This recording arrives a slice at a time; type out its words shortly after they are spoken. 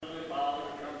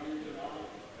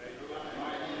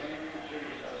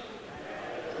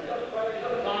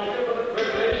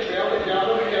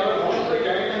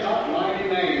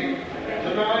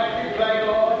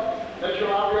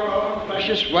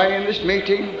way in this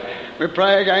meeting. We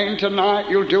pray again tonight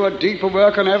you'll do a deeper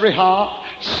work on every heart,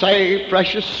 save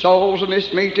precious souls in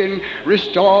this meeting,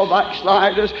 restore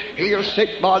backsliders, heal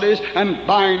sick bodies, and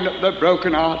bind up the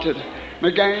brokenhearted. And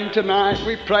again tonight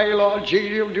we pray, Lord Jesus,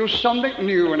 you'll do something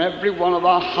new in every one of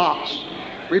our hearts.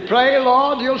 We pray,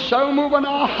 Lord, you'll so move in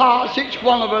our hearts, each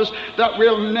one of us, that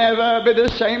we'll never be the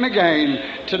same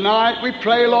again. Tonight we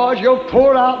pray, Lord, you'll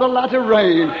pour out the latter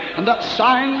rain, and that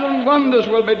signs and wonders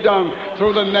will be done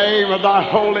through the name of thy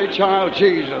holy child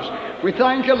Jesus. We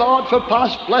thank you, Lord, for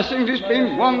past blessings. It's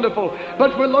been wonderful.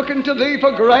 But we're looking to thee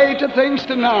for greater things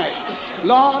tonight.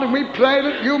 Lord, and we pray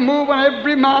that you move on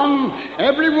every man,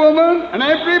 every woman, and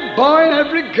every boy and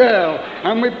every girl.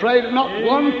 And we pray that not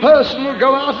one person will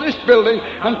go out of this building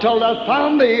until they've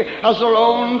found thee as their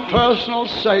own personal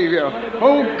Saviour.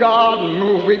 Oh God,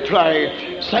 move, we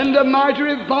pray. Send a mighty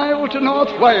revival to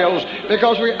North Wales,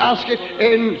 because we ask it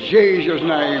in Jesus'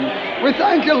 name. We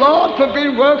thank you, Lord, for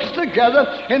being workers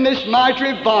together in this mighty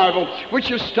revival which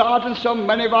has started in so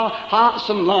many of our hearts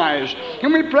and lives.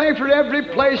 And we pray for every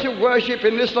place of worship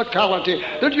in this locality,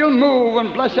 that you'll move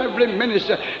and bless every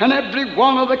minister and every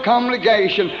one of the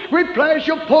congregation. We pray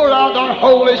you'll pour out our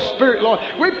Holy Spirit, Lord.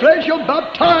 We pray you'll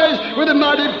baptize with the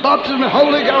mighty baptism of the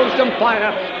Holy Ghost and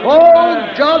fire.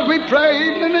 Oh God, we pray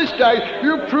even in this day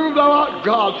you prove thou art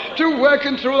God to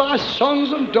working through thy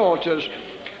sons and daughters.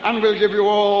 And we'll give you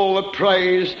all the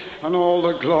praise and all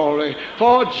the glory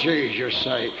for Jesus'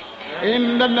 sake.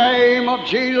 In the name of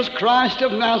Jesus Christ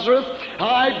of Nazareth,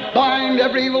 I bind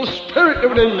every evil spirit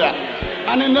within there.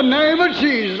 And in the name of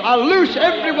Jesus, I loose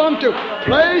everyone to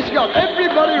praise God.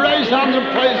 Everybody raise hands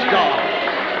and praise God.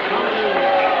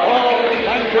 Oh,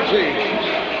 thank you, Jesus.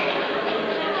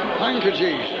 Thank you,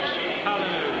 Jesus.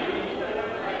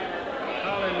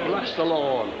 Bless the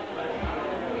Lord.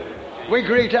 We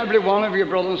greet every one of you,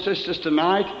 brothers and sisters,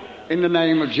 tonight in the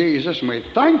name of Jesus, and we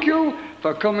thank you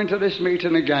for coming to this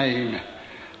meeting again.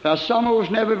 There are some who's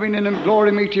never been in a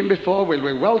glory meeting before. We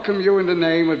welcome you in the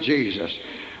name of Jesus.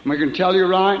 And we can tell you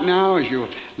right now, as you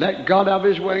let God have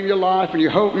his way in your life and you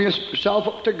open yourself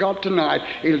up to God tonight,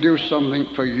 he'll do something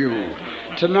for you.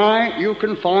 Tonight you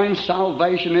can find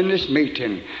salvation in this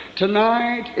meeting.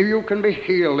 Tonight you can be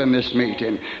healed in this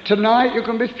meeting. Tonight you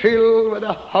can be filled with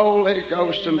the Holy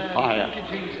Ghost and fire.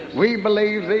 We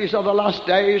believe these are the last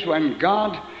days when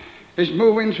God is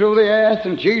moving through the earth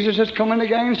and Jesus is coming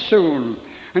again soon.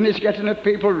 And he's getting the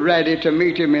people ready to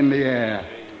meet him in the air.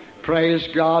 Praise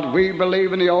God. We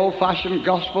believe in the old-fashioned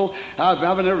gospel of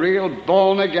having a real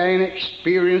born-again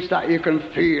experience that you can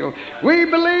feel. We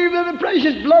believe that the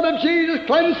precious blood of Jesus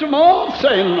cleansed from all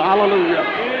sin. Hallelujah.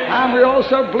 And we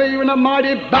also believe in the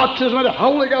mighty baptism of the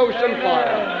Holy Ghost and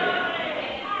fire.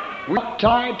 We're not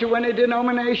tied to any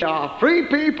denomination. We are free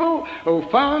people who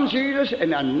found Jesus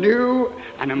in a new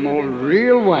and a more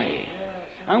real way.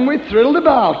 And we're thrilled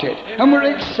about it. And we're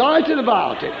excited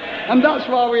about it. And that's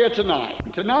why we're here tonight.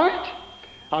 Tonight,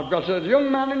 I've got a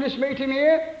young man in this meeting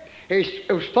here. His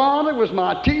father was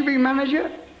my TV manager.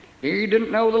 He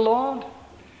didn't know the Lord.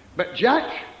 But Jack,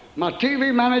 my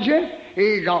TV manager,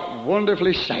 he got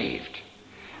wonderfully saved.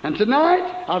 And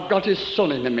tonight, I've got his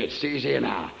son in the midst. He's here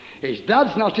now. His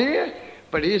dad's not here,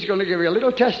 but he's going to give you a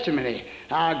little testimony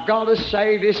how God has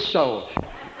saved his soul.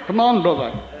 Come on,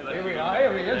 brother. Here we are,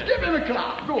 here he is. Give him a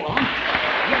clap. Go on.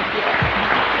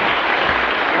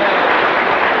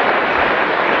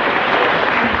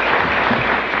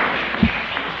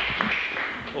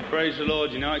 Well, praise the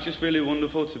Lord. It's just really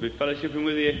wonderful to be fellowshipping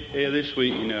with you here this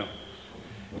week, and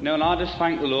I just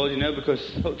thank the Lord,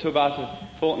 because up to about a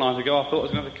fortnight ago, I thought I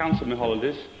was going to have to cancel my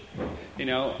holidays, and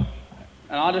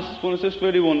it's just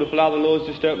really wonderful how the Lord's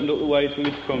just opened up the way for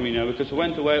me to come, because I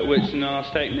went away at Whitson and I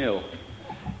was taken ill.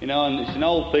 And it's an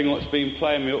old thing what's been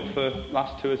playing me up for the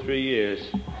last 2 or 3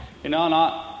 years. And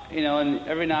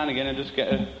every now and again I just get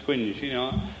a twinge, And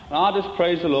I just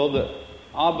praise the Lord that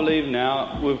I believe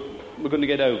now we're going to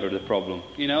get over the problem,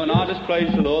 And I just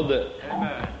praise the Lord that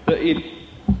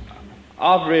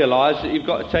I've realised that you've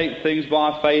got to take things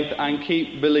by faith and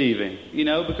keep believing,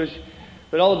 because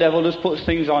the old devil just puts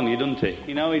things on you, doesn't he?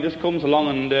 He just comes along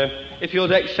and if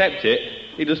you'll accept it,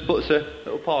 he just puts a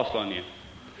little parcel on you.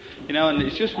 And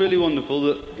it's just really wonderful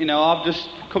that, I've just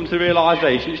come to the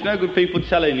realisation, it's no good people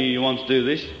telling you want to do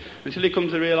this, until you come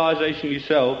to the realisation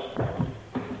yourself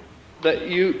that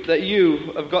you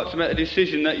have got to make a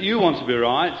decision that you want to be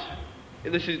right.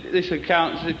 This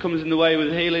accounts, it comes in the way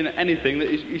with healing anything, that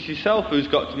it's yourself who's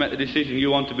got to make the decision you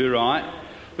want to be right.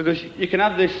 Because you can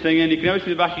have this thing and you can have it in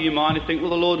the back of your mind and think, well,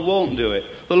 the Lord won't do it.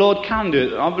 The Lord can do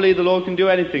it. I believe the Lord can do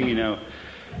anything, And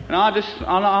I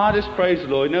just praise the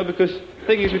Lord, because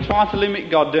thing is, we try to limit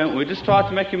God, don't we? We just try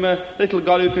to make him a little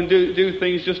God who can do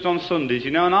things just on Sundays,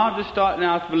 you know. And I've just started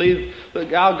now to believe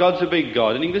that our God's a big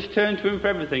God, and you can just turn to him for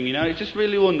everything, you know. It's just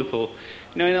really wonderful,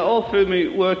 you know. All through me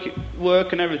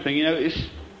work and everything, you know.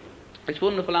 It's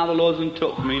wonderful how the Lord's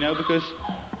untouched me, you know, because,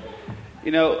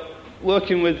 you know,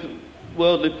 working with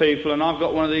worldly people, and I've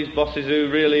got one of these bosses who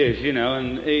really is, you know,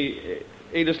 and he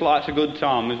just likes a good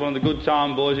time. He's one of the good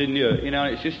time boys in Europe, you know.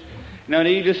 And it's just, you know, and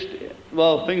he just,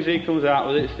 well, things he comes out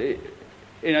with,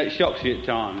 you know, it shocks you at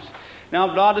times. Now,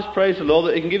 but I just praise the Lord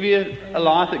that he can give you a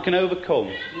life that can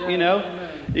overcome, you know.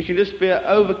 You can just be an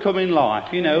overcoming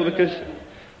life, you know, because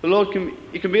the Lord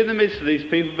you can be in the midst of these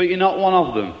people, but you're not one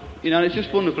of them. You know, and it's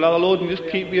just wonderful how the Lord can just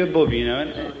keep you above, you know.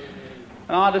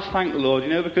 And I just thank the Lord, you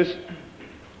know, because,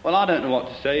 well, I don't know what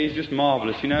to say. He's just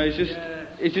marvellous, you know.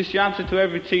 It's just the answer to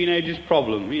every teenager's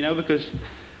problem, you know, because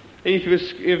if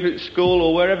it's school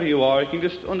or wherever you are, he can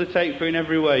just undertake for you in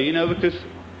every way, you know, because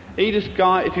he just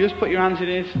if you just put your hands in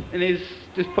his,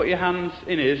 just put your hands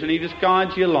in his, and he just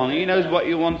guides you along. He knows what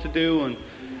you want to do, and,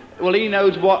 well, he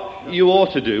knows what you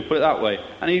ought to do, put it that way,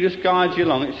 and he just guides you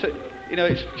along. You know,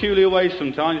 it's peculiar ways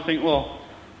sometimes. You think, well,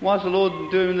 why is the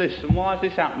Lord doing this, and why is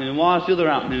this happening, and why is the other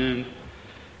happening, and,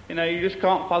 you know, you just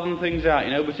can't fathom things out,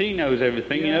 you know, but he knows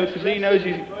everything, you know, because he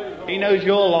knows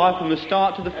your life from the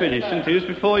start to the finish, and just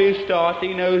before you start,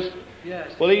 he knows,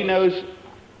 well, he knows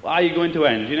how you're going to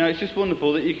end, you know. It's just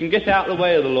wonderful that you can get out of the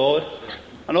way of the Lord,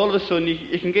 and all of a sudden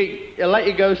he'll let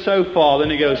you go so far, then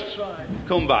he goes,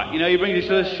 come back, you know. He brings you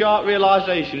to a sharp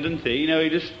realisation, doesn't he? You know, he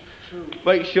just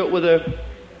wakes you up with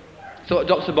a sort of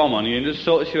drops a bomb on you and just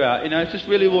sorts you out, you know. It's just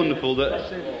really wonderful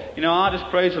that, you know, I just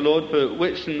praise the Lord for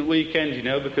Whitsun weekends, you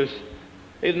know, because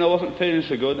even though I wasn't feeling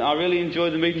so good, I really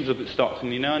enjoyed the meetings up at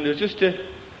Stockton, you know, and it was just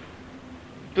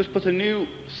put a new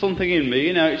something in me,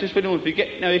 you know. It's just really wonderful.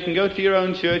 You know, you can go to your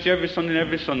own church every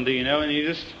Sunday, you know, and you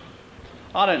just,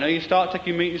 I don't know, you start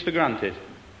taking meetings for granted.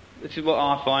 This is what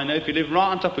I find, you know. If you live right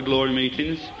on top of glory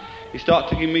meetings, you start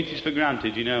taking meetings for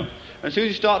granted, you know. And as soon as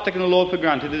you start taking the Lord for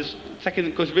granted,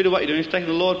 because really what you're doing is taking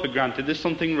the Lord for granted, there's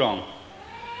something wrong.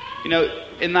 You know,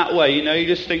 in that way, you know, you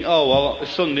just think, oh, well,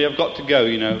 it's Sunday, I've got to go,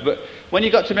 you know. But when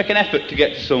you've got to make an effort to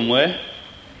get to somewhere,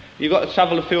 you've got to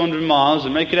travel a few hundred miles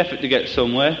and make an effort to get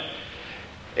somewhere,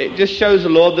 it just shows the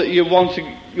Lord that you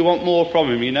want more from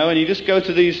him, you know. And you just go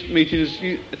to these meetings,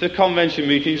 the convention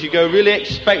meetings, you go really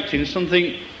expecting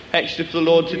something extra for the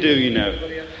Lord to do, you know.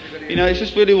 You know, it's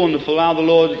just really wonderful how the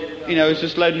Lord, you know, has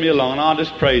just led me along, and I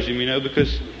just praise him, you know,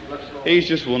 because he's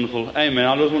just wonderful. Amen.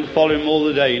 I just want to follow him all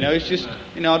the day, you know. It's just,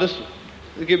 you know, I just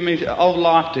give me all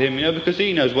life to him, you know, because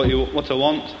he knows what I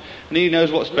want, and he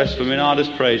knows what's best for me, and I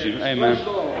just praise him. Amen. Praise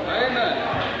the Lord.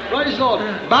 Amen. Praise the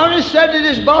Lord. Barry said that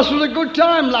his boss was a good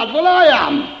time, lad. Well, I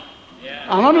am.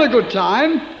 I'm having a good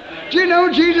time. Do you know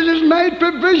Jesus has made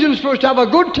provisions for us to have a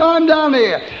good time down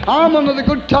here? I'm one of the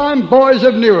good time boys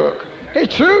of Newark.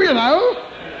 It's true, you know.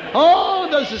 Oh,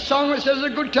 there's a song that says a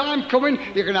good time coming.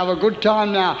 You can have a good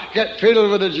time now. Get filled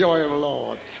with the joy of the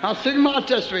Lord. I'll sing my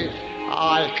testimony.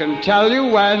 I can tell you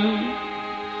when.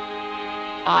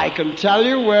 I can tell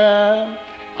you where.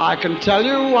 I can tell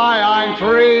you why I'm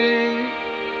free.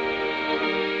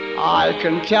 I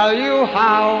can tell you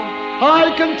how.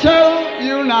 I can tell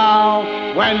you now.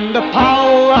 When the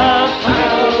power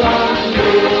fell on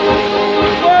me.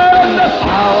 When the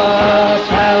power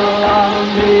fell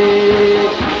on me.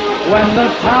 When the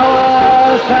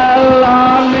power fell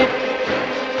on me.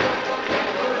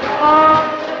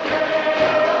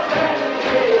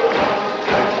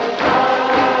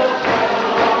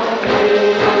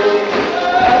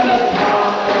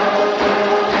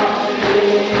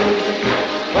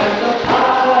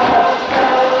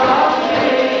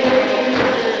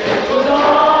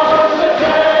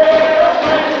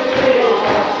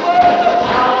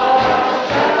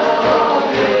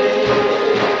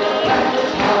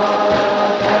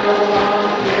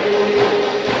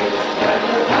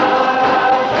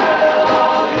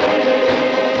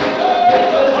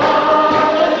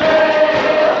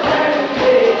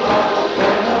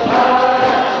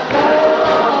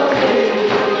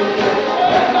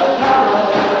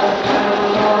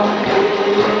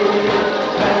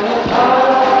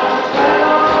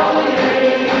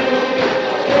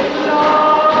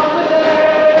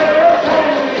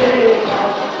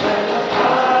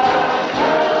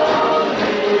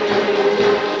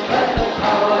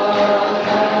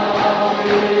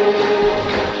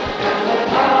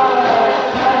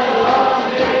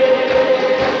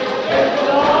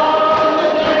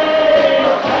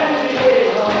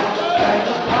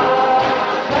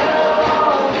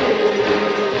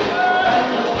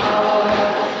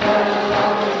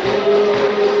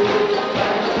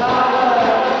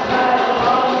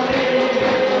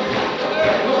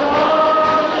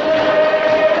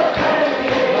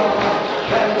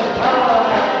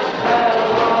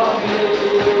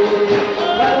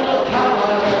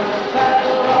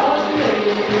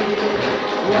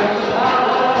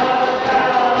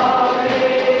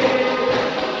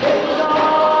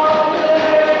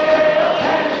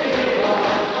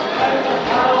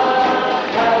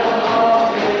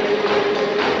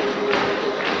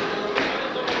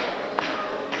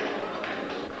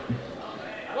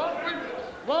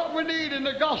 What we need in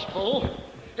the gospel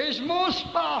is more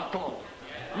sparkle,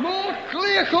 more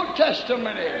clear-cut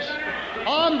testimonies.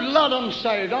 I'm glad I'm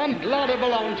saved. I'm glad I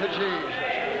belong to Jesus.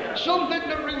 Something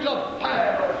that brings a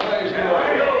fire, praise the Lord.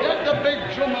 Get the big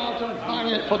drum out and bang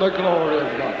it for the glory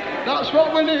of God. That's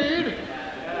what we need.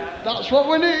 That's what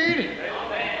we need.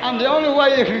 And the only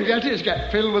way you can get it is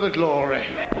get filled with the glory.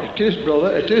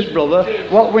 It is, brother,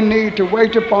 what we need to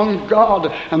wait upon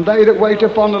God. And they that wait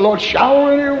upon the Lord shall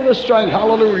renew the strength.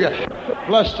 Hallelujah.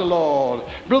 Bless the Lord.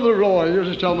 Brother Roy, you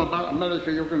just tell me about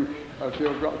America. You can, if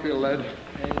you've got feel led.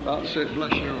 That's it.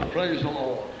 Bless you. Praise the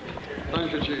Lord.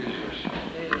 Thank you, Jesus.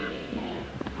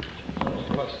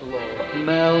 Bless the Lord.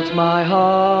 Melt my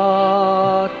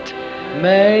heart,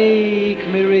 make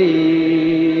me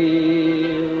real.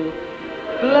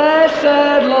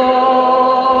 Blessed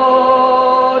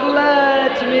Lord,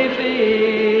 let me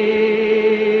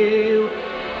feel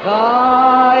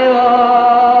thy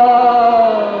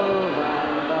love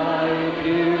and thy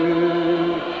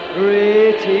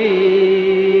purity.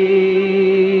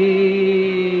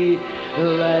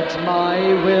 Let my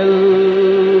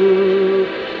will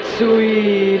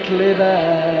sweetly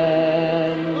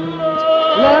bend.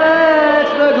 Let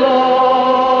the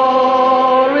glory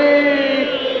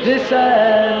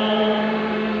descend.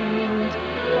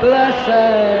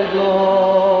 Blessed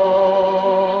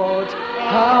Lord,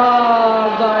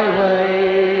 have thy way.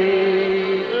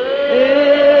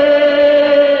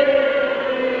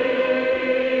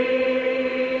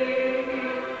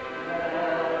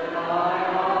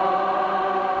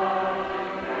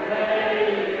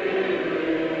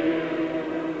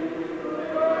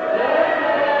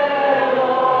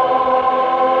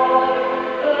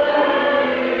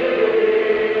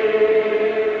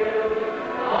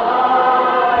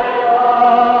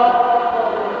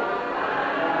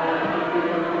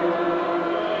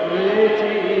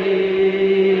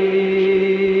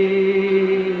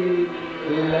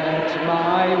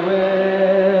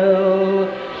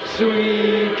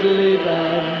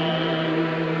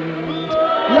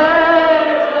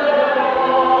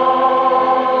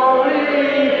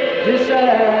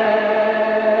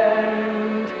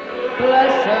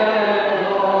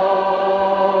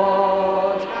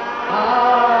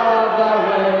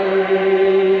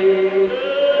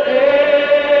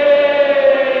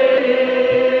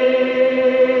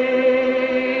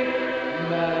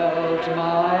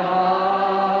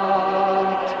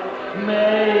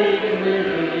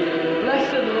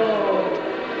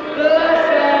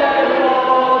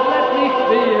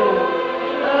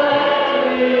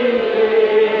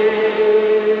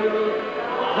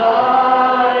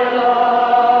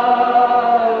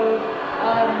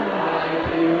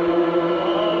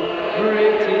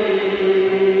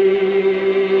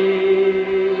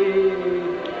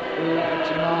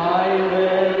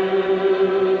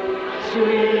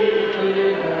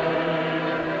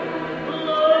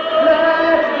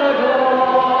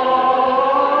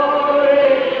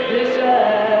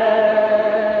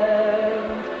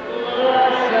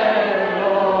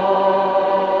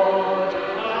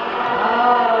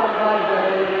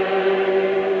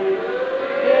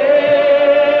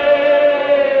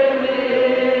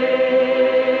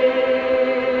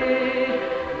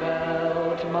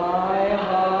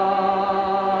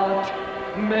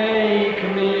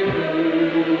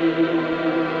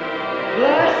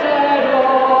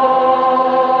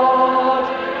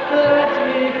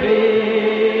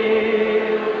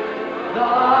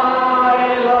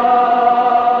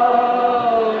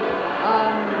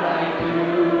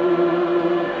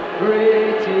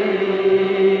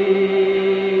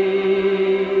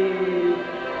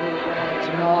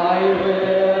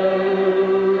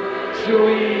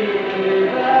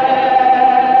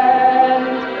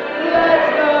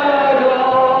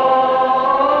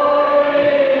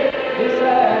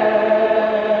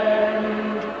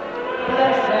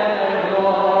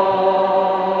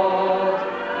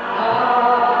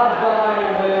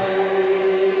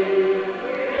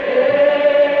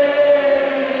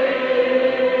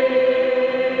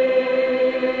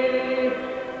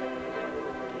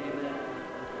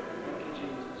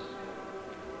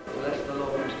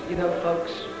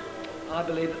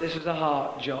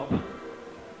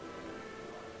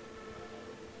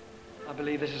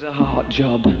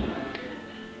 Job.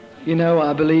 You know,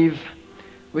 I believe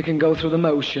we can go through the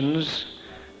motions,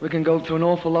 we can go through an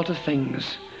awful lot of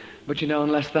things, but you know,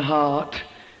 unless the heart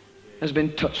has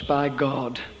been touched by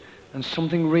God and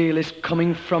something real is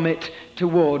coming from it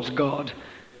towards God,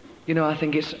 you know, I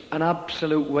think it's an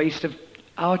absolute waste of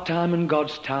our time and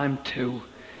God's time too.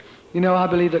 You know, I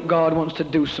believe that God wants to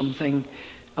do something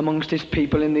amongst his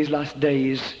people in these last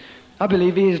days. I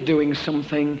believe he is doing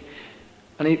something.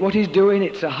 And what he's doing,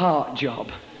 it's a heart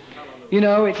job. You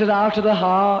know, it's out of the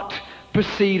heart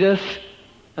proceedeth,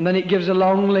 and then it gives a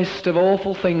long list of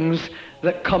awful things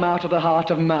that come out of the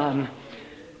heart of man.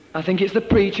 I think it's the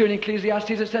preacher in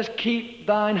Ecclesiastes that says, keep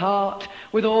thine heart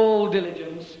with all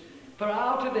diligence, for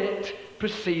out of it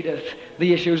proceedeth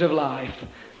the issues of life.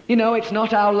 You know, it's not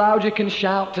how loud you can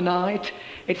shout tonight.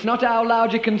 It's not how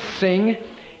loud you can sing.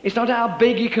 It's not how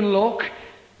big you can look.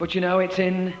 But you know, it's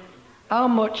in how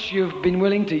much you've been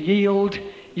willing to yield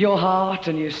your heart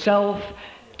and yourself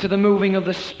to the moving of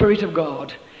the Spirit of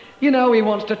God. You know, he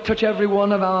wants to touch every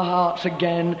one of our hearts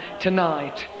again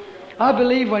tonight. I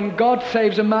believe when God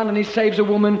saves a man and he saves a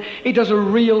woman, he does a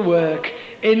real work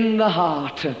in the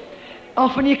heart.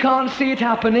 Often you can't see it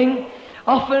happening.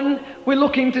 Often we're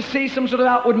looking to see some sort of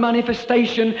outward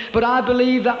manifestation, but I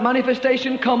believe that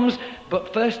manifestation comes,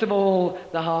 but first of all,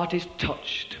 the heart is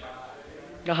touched.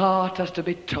 The heart has to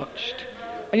be touched.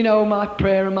 And you know, my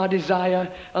prayer and my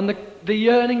desire and the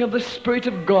yearning of the Spirit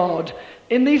of God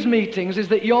in these meetings is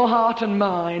that your heart and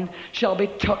mine shall be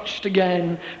touched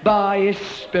again by His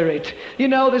Spirit. You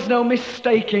know, there's no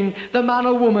mistaking the man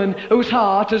or woman whose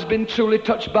heart has been truly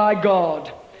touched by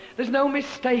God. There's no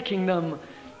mistaking them.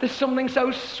 There's something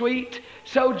so sweet,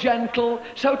 so gentle,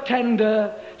 so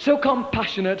tender, so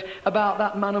compassionate about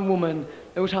that man and woman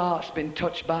whose heart's been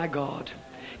touched by God.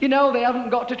 You know, they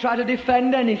haven't got to try to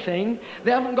defend anything.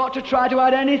 They haven't got to try to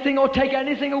add anything or take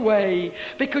anything away.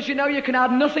 Because you know, you can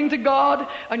add nothing to God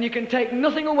and you can take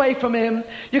nothing away from Him.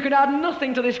 You can add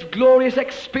nothing to this glorious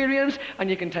experience and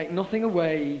you can take nothing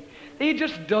away. He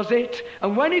just does it.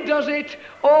 And when He does it,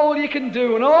 all you can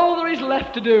do and all there is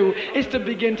left to do is to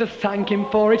begin to thank Him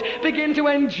for it. Begin to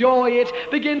enjoy it.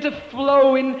 Begin to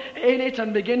flow in it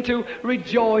and begin to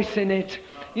rejoice in it.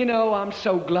 You know, I'm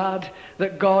so glad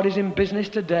that God is in business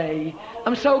today.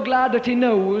 I'm so glad that He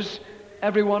knows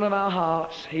every one of our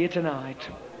hearts here tonight.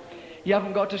 You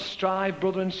haven't got to strive,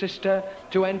 brother and sister,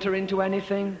 to enter into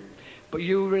anything. But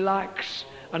you relax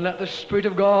and let the Spirit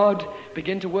of God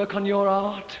begin to work on your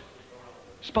heart.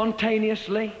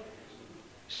 Spontaneously.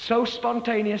 So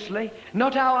spontaneously.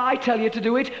 Not how I tell you to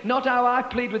do it. Not how I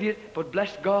plead with you. But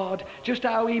bless God, just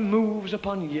how He moves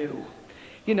upon you.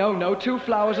 You know, no two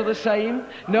flowers are the same.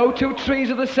 No two trees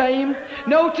are the same.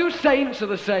 No two saints are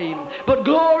the same. But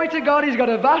glory to God, He's got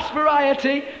a vast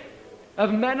variety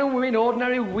of men and women,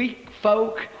 ordinary weak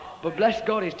folk. But bless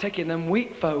God, He's taking them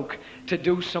weak folk to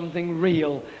do something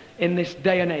real in this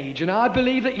day and age. And I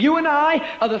believe that you and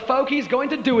I are the folk He's going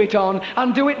to do it on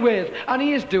and do it with. And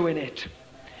He is doing it.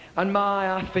 And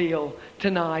I feel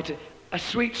tonight a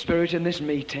sweet spirit in this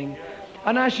meeting.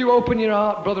 And as you open your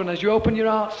heart, brother, and as you open your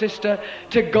heart, sister,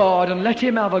 to God and let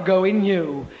Him have a go in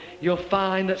you, you'll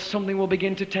find that something will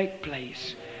begin to take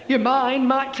place. Your mind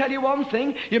might tell you one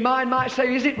thing. Your mind might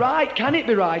say, is it right? Can it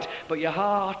be right? But your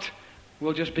heart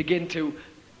will just begin to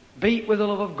beat with the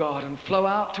love of God and flow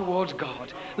out towards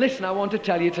God. Listen, I want to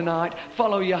tell you tonight,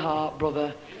 follow your heart,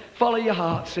 brother. Follow your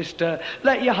heart, sister.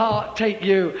 Let your heart take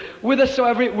you,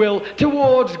 whithersoever it will,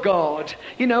 towards God.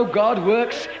 You know, God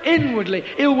works inwardly.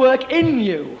 He'll work in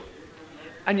you.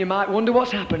 And you might wonder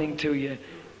what's happening to you.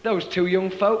 Those two young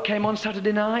folk came on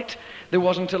Saturday night. There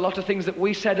wasn't a lot of things that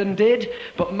we said and did,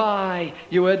 but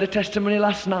you heard the testimony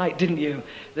last night, didn't you?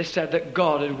 They said that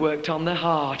God had worked on their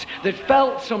heart. They'd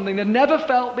felt something they'd never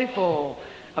felt before.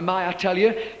 And I tell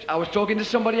you, I was talking to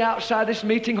somebody outside this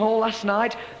meeting hall last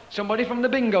night, somebody from the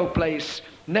bingo place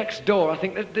next door. I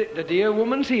think the dear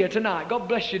woman's here tonight. God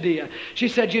bless you, dear. She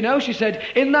said, you know,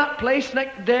 in that place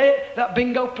next there, that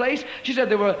bingo place, she said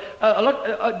there were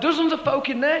dozens of folk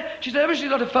in there. She said, there's a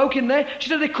lot of folk in there. She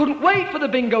said they couldn't wait for the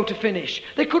bingo to finish.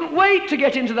 They couldn't wait to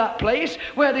get into that place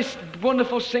where this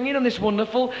wonderful singing and this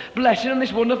wonderful blessing and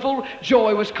this wonderful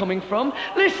joy was coming from.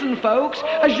 Listen, folks,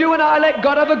 as you and I let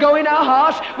God have a go in our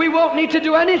hearts, we won't need to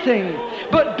do anything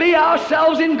but be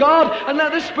ourselves in God and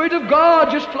let the Spirit of God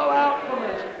just flow out from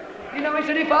us. You know, He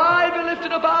said, if I be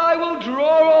lifted up, I will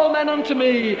draw all men unto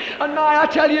me. And I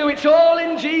tell you, it's all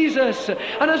in Jesus.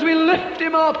 And as we lift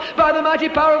Him up by the mighty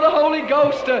power of the Holy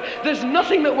Ghost, there's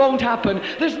nothing that won't happen.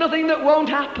 There's nothing that won't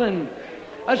happen.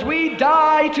 As we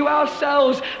die to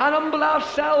ourselves and humble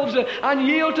ourselves and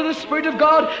yield to the Spirit of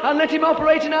God and let Him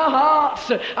operate in our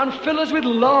hearts and fill us with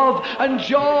love and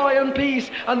joy and peace,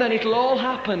 and then it'll all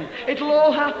happen. It'll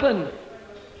all happen.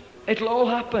 It'll all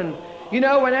happen. You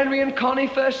know, when Henry and Connie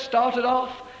first started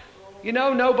off, you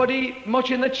know, nobody much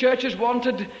in the churches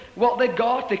wanted what they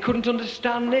got. They couldn't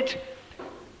understand it.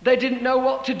 They didn't know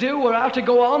what to do or how to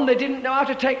go on. They didn't know how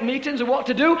to take meetings or what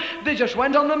to do. They just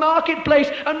went on the marketplace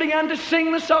and began to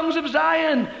sing the songs of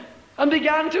Zion. and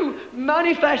began to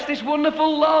manifest this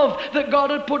wonderful love that God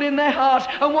had put in their hearts.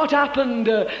 And what happened?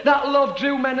 That love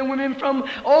drew men and women from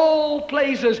all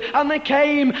places, and they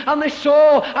came, and they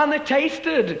saw, and they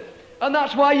tasted. And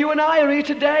that's why you and I are here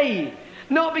today.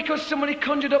 Not because somebody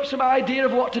conjured up some idea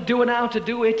of what to do and how to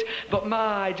do it, but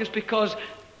just because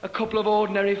a couple of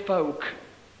ordinary folk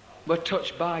were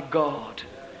touched by God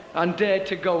and dared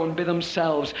to go and be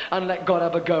themselves and let God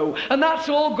have a go. And that's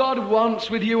all God wants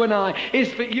with you and I,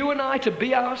 is for you and I to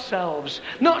be ourselves.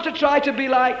 Not to try to be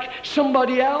like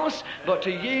somebody else, but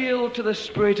to yield to the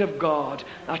Spirit of God.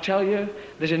 I tell you,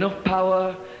 there's enough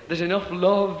power, there's enough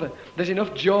love, there's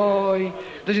enough joy,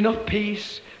 there's enough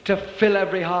peace to fill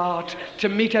every heart, to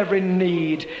meet every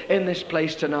need in this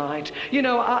place tonight. You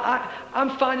know,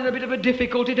 I'm finding a bit of a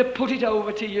difficulty to put it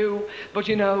over to you, but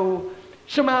you know,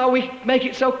 somehow we make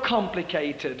it so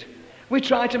complicated. We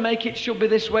try to make it should be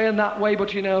this way and that way,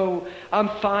 but you know, I'm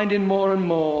finding more and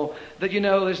more that, you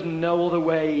know, there's no other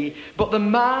way. But the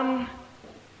man,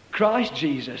 Christ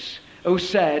Jesus, who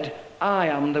said, I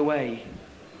am the way.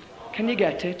 Can you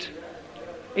get it?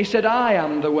 He said, I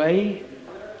am the way.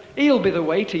 He'll be the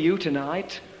way to you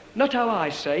tonight. Not how I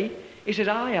say. He said,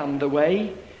 I am the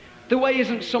way. The way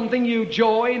isn't something you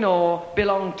join or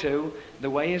belong to. The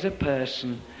way is a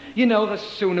person. You know, the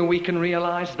sooner we can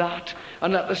realize that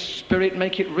and let the Spirit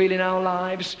make it real in our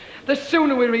lives, the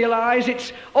sooner we realize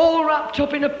it's all wrapped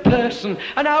up in a person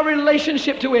and our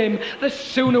relationship to Him, the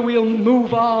sooner we'll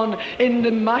move on in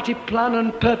the mighty plan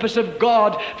and purpose of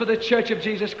God for the Church of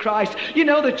Jesus Christ. You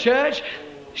know, the church,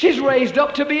 she's raised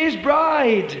up to be His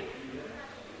bride.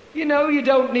 You know, you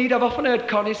don't need, I've often heard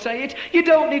Connie say it, you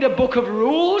don't need a book of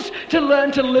rules to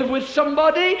learn to live with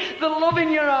somebody. The love in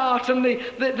your heart and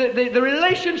the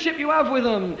relationship you have with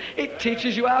them, it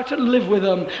teaches you how to live with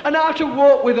them and how to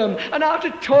walk with them and how to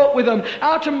talk with them,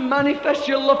 how to manifest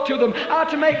your love to them, how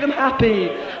to make them happy.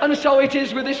 And so it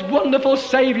is with this wonderful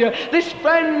Saviour, this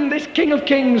friend, this King of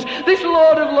Kings, this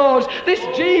Lord of Lords, this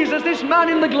Jesus, this man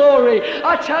in the glory.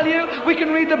 I tell you, we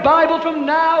can read the Bible from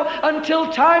now until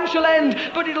time shall end,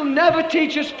 but it'll never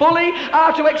teach us fully how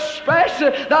to express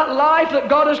that life that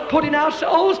God has put in our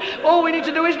souls. All we need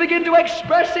to do is begin to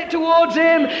express it towards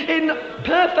Him in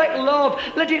perfect love.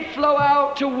 Let it flow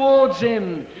out towards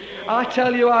Him. I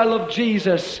tell you, I love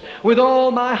Jesus with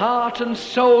all my heart and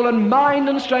soul and mind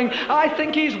and strength. I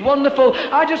think He's wonderful.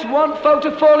 I just want folk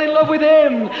to fall in love with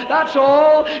Him. That's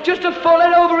all. Just to fall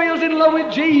head over heels in love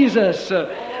with Jesus.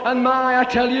 And I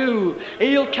tell you,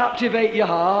 He'll captivate your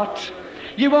heart.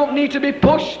 You won't need to be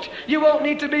pushed. You won't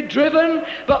need to be driven.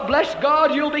 But bless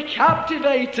God, you'll be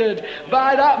captivated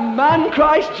by that man,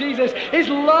 Christ Jesus. His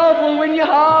love will win your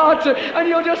heart. And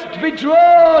you'll just be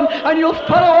drawn. And you'll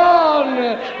follow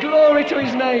on. Glory to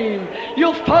His name.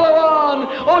 You'll follow on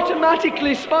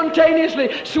automatically,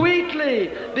 spontaneously,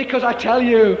 sweetly. Because I tell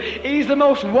you, He's the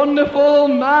most wonderful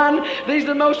man. He's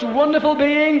the most wonderful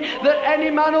being that any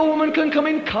man or woman can come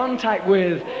in contact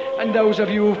with. And those of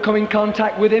you who've come in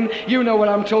contact with Him, you know what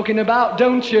I'm talking about,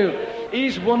 don't you?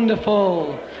 He's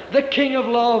wonderful. The King of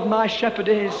love, my shepherd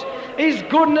is. His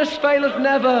goodness faileth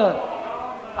never.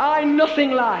 I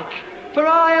nothing lack, for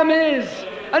I am His,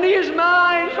 and He is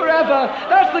mine forever.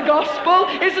 That's the gospel.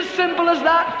 It's as simple as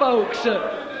that, folks.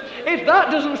 If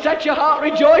that doesn't set your heart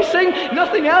rejoicing,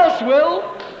 nothing else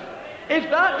will. If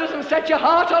that doesn't set your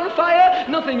heart on fire,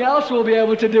 nothing else will be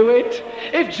able to do it.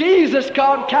 If Jesus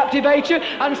can't captivate you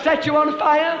and set you on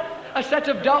fire, a set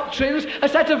of doctrines, a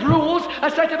set of rules,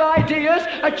 a set of ideas,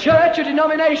 a church, a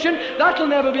denomination, that'll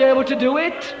never be able to do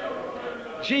it.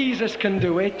 Jesus can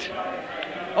do it.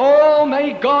 Oh,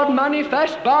 may God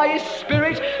manifest by His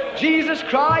Spirit Jesus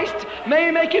Christ. May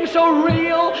He make Him so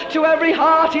real to every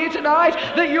heart here tonight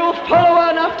that you'll follow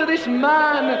on after this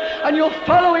man and you'll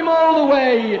follow Him all the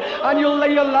way and you'll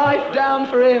lay your life down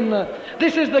for Him.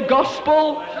 This is the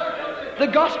gospel. The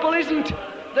gospel isn't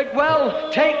that,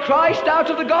 well, take Christ out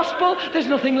of the gospel, there's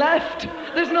nothing left.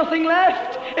 There's nothing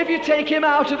left if you take Him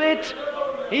out of it.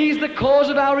 He's the cause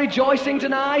of our rejoicing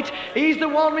tonight. He's the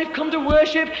one we've come to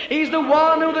worship. He's the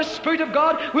one who the Spirit of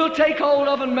God will take hold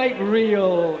of and make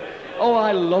real. Oh,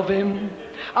 I love Him.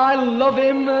 I love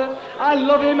Him. I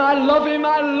love Him. I love Him.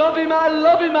 I love Him. I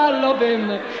love Him. I love Him.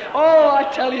 Oh, I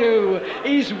tell you,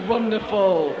 He's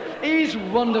wonderful. He's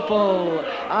wonderful.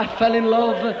 I fell in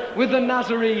love with the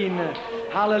Nazarene.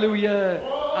 Hallelujah.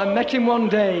 I met him one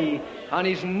day, and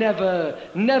he's never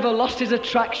lost his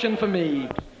attraction for me.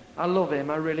 I love him,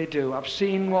 I really do. I've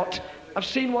seen what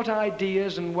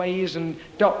ideas and ways and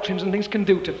doctrines and things can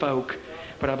do to folk,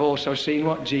 but I've also seen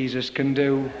what Jesus can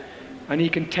do. And He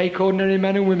can take ordinary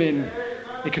men and women.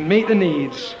 He can meet the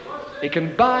needs. He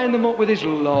can bind them up with His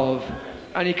love.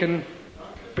 and he can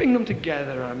bring them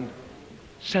together and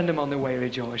send them on their way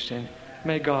rejoicing.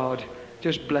 May God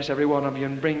just bless every one of you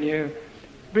and bring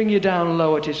you down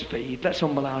low at his feet. Let's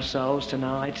humble ourselves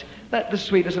tonight. Let the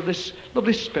sweetness of this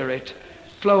lovely Spirit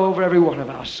flow over every one of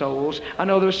our souls. I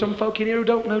know there are some folk in here who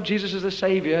don't know Jesus as the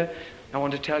Saviour. I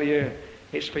want to tell you,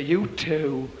 it's for you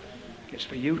too. It's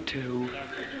for you too.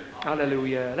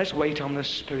 Hallelujah. Let's wait on the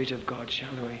Spirit of God,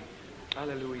 shall we?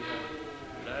 Hallelujah.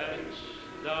 Let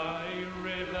thy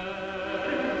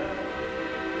river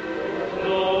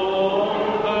flow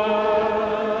over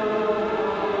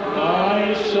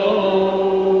my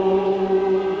soul.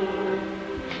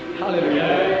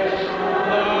 Hallelujah.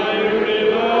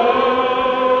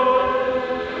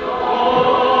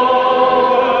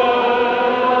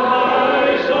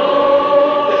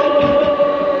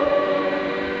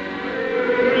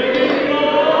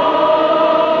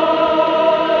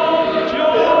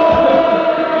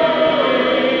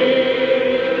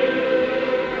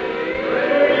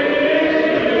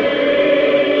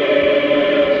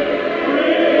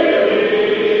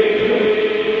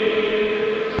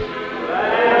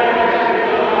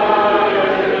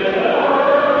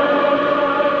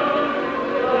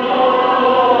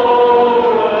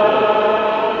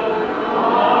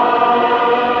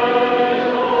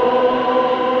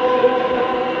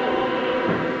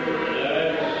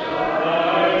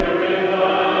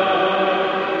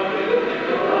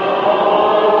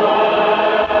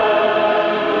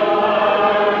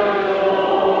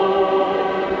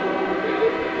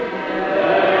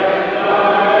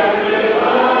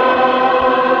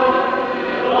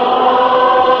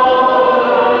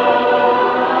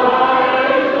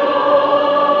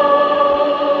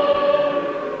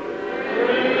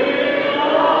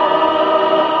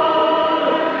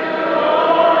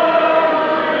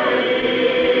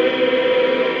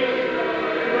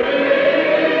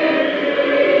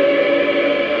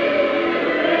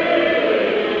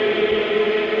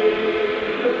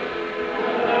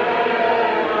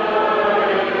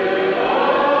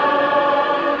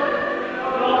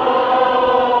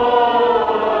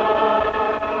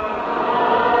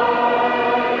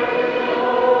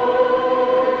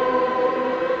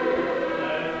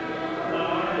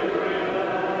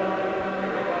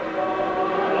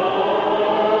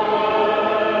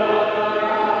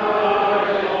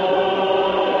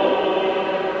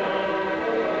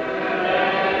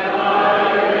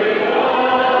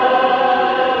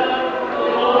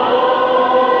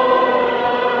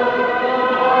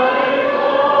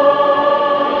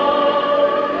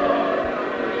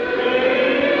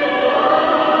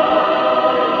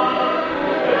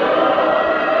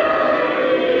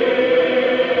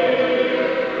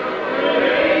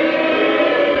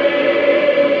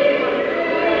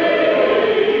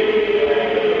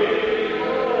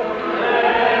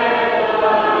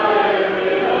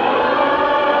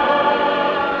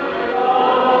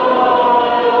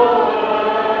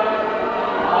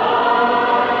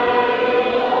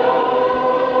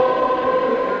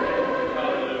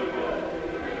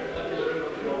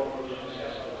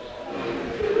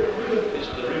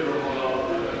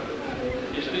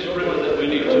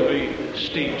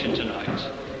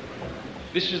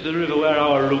 This is the river where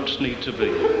our roots need to be.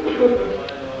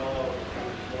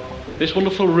 This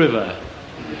wonderful river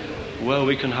where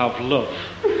we can have love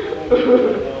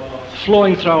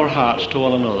flowing through our hearts to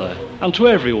one another and to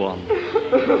everyone,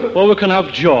 where we can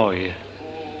have joy,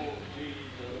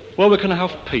 where we can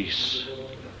have peace.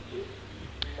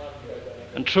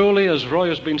 And truly, as Roy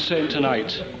has been saying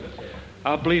tonight,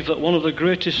 I believe that one of the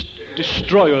greatest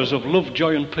destroyers of love,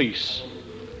 joy and peace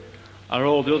are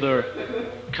all the other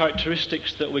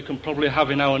characteristics that we can probably have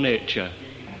in our nature.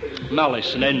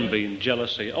 Malice and envy and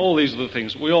jealousy, all these other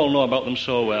things, we all know about them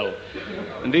so well.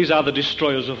 And these are the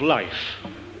destroyers of life.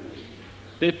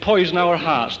 They poison our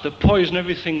hearts, they poison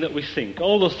everything that we think.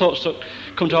 All the thoughts that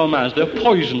come to our minds, they're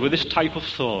poisoned with this type of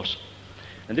thought.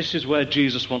 And this is where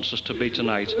Jesus wants us to be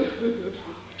tonight,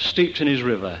 steeped in his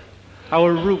river,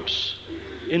 our roots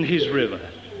in his river,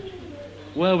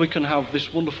 where we can have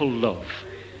this wonderful love,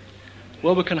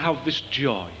 where we can have this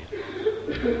joy,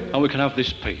 and we can have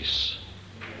this peace.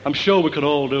 I'm sure we could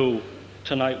all do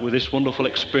tonight with this wonderful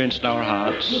experience in our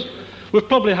hearts. We've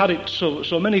probably had it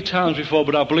so many times before,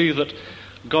 but I believe that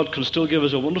God can still give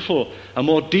us a wonderful, a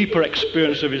more deeper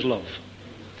experience of his love.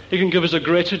 He can give us a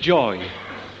greater joy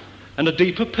and a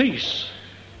deeper peace.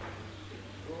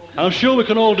 And I'm sure we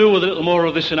can all do with a little more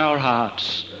of this in our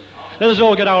hearts. Let us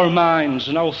all get our minds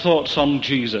and our thoughts on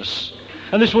Jesus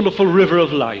and this wonderful river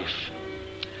of life.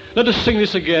 Let us sing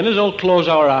this again. Let us all close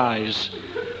our eyes.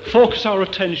 Focus our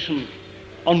attention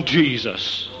on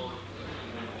Jesus.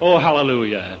 Oh,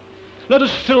 hallelujah. Let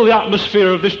us fill the atmosphere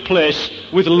of this place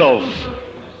with love.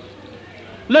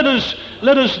 Let us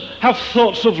have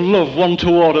thoughts of love one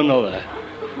toward another.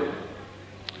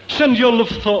 Send your love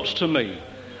thoughts to me.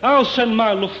 I'll send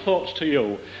my love thoughts to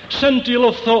you. Send your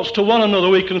love thoughts to one another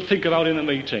we can think about in a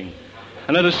meeting.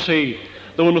 And let us see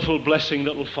the wonderful blessing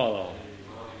that will follow.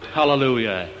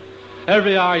 Hallelujah.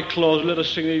 Every eye closed, let us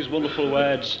sing these wonderful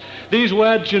words. These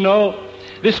words, you know,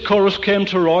 this chorus came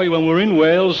to Roy when we were in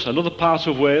Wales, another part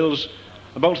of Wales,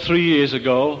 about 3 years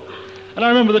ago. And I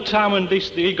remember the time when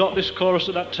he got this chorus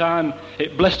at that time.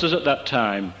 It blessed us at that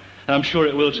time. And I'm sure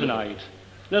it will tonight.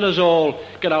 Let us all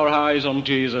get our eyes on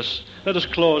Jesus. Let us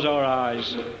close our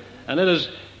eyes. And let us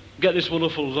get this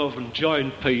wonderful love and joy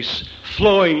and peace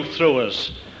flowing through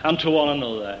us and to one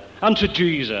another and to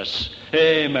Jesus.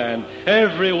 Amen.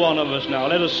 Every one of us now,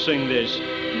 let us sing this.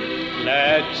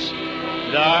 Let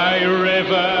thy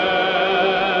river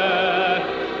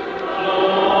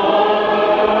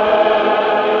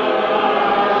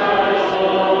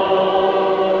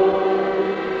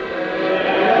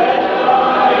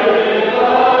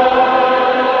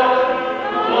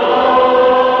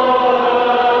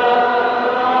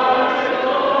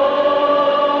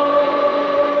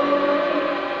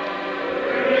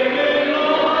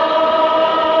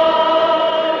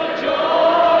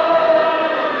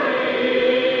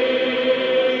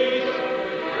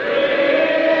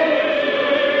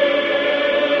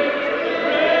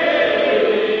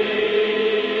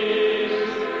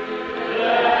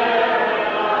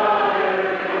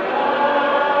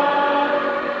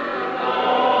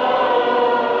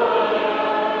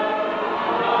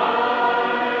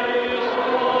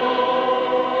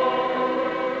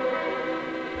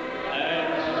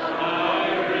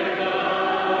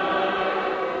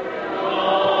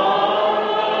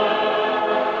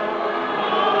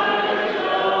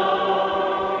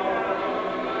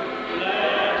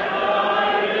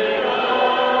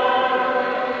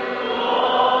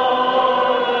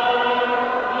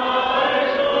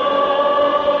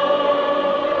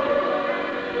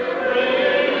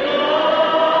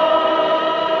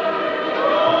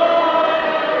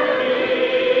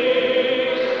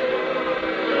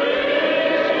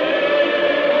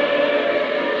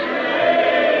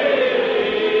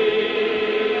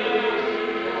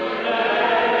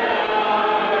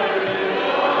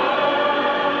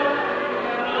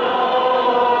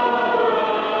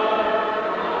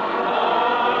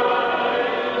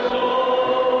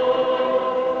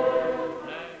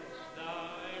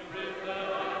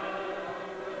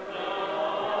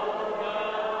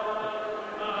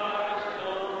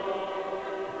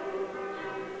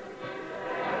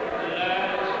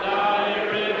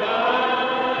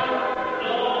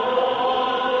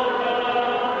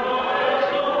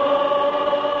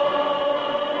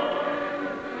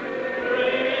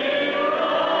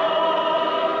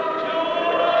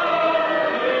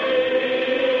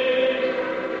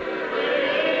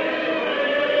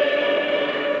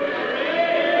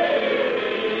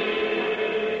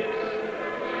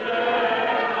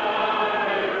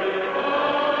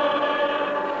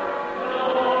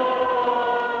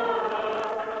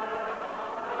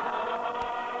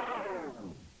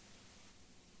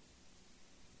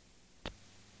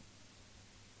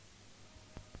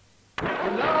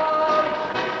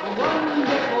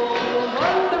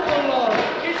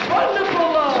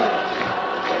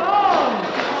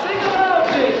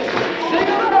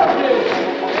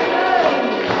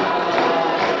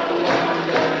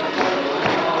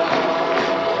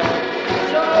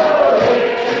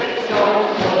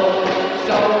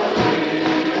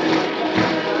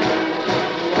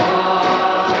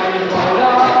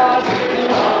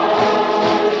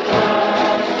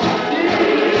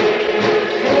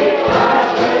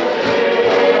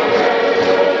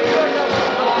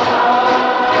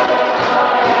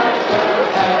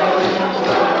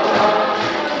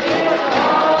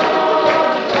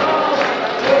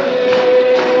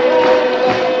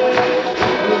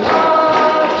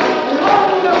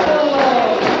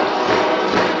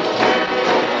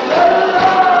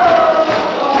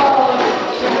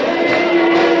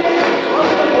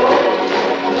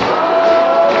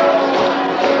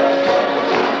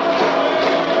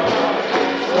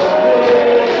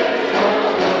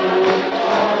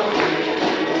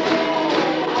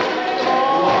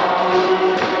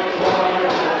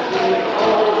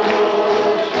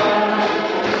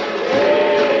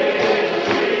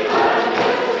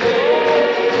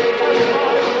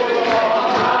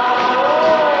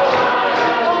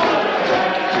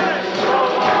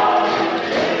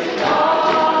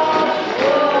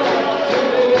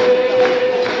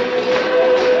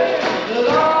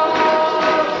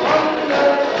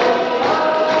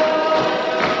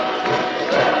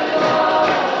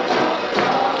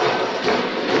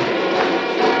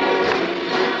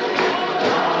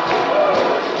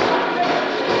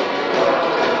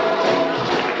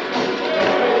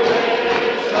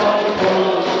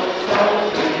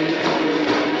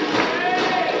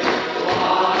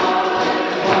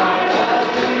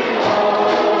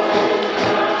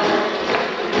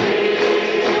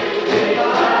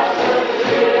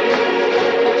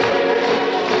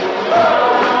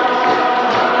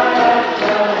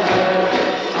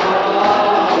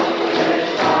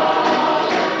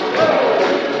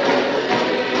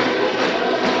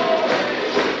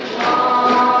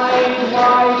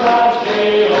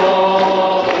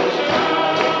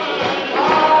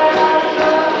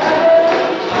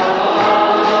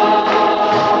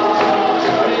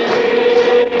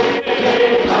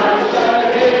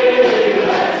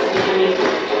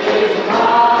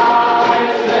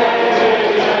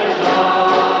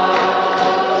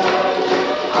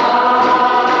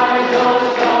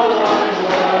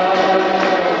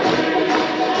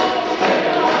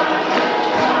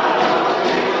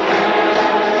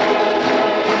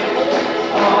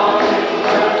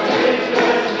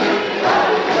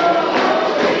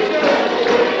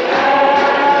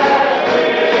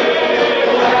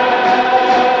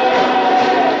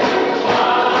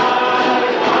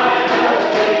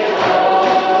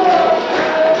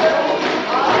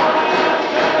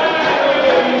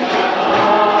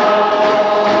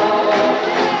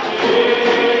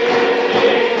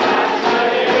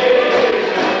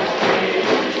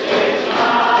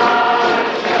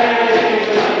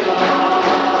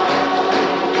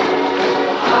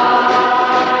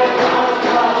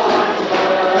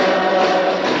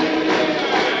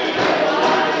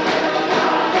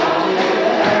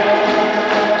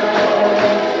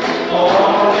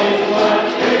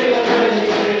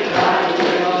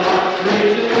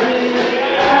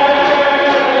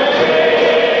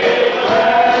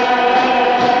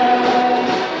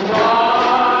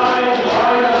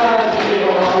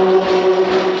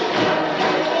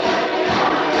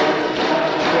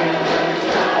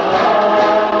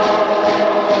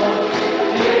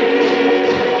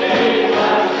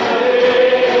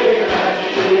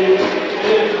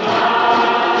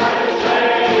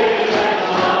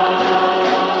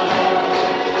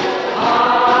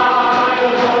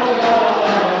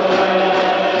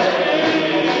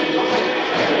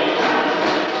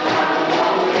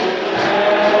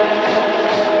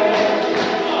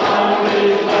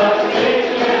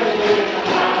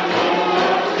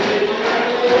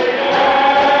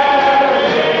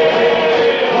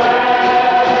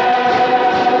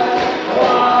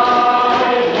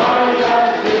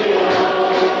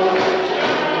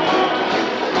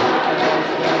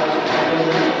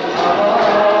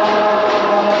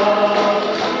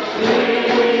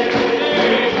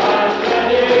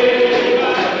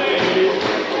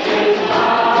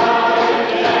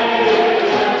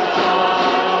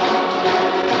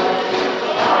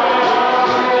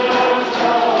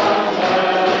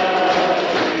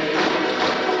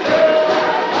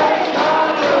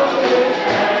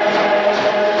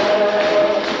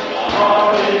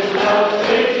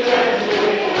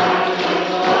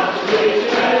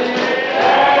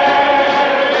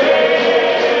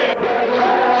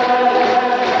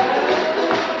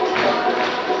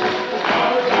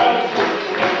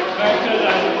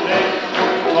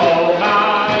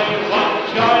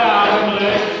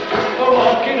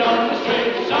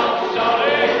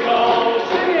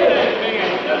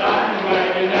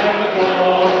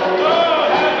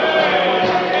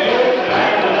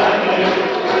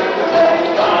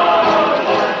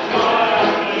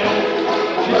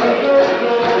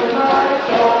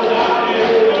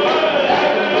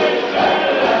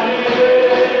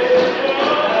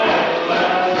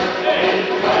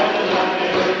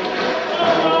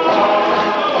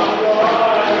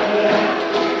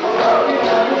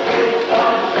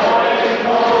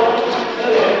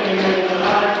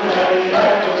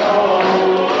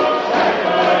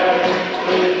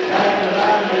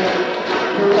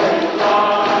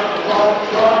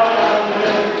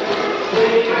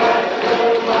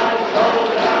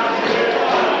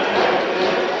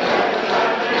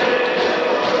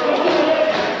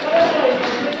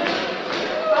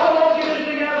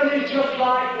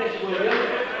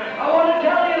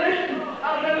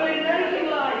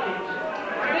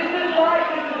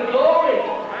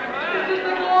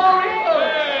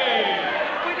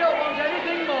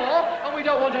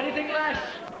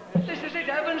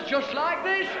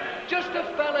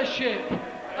fellowship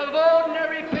of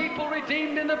ordinary people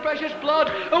redeemed in the precious blood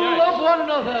who love one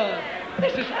another.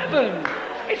 This is heaven.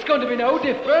 It's going to be no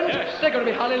different. Yes. They're going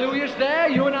to be hallelujahs there.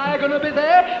 You and I are going to be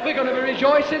there. We're going to be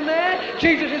rejoicing there.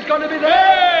 Jesus is going to be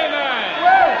there. Amen.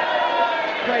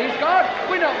 Well, praise God.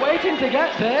 We're not waiting to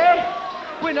get there.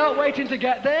 We're not waiting to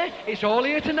get there. It's all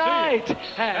here tonight.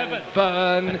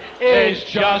 Heaven is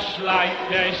Just like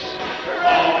this.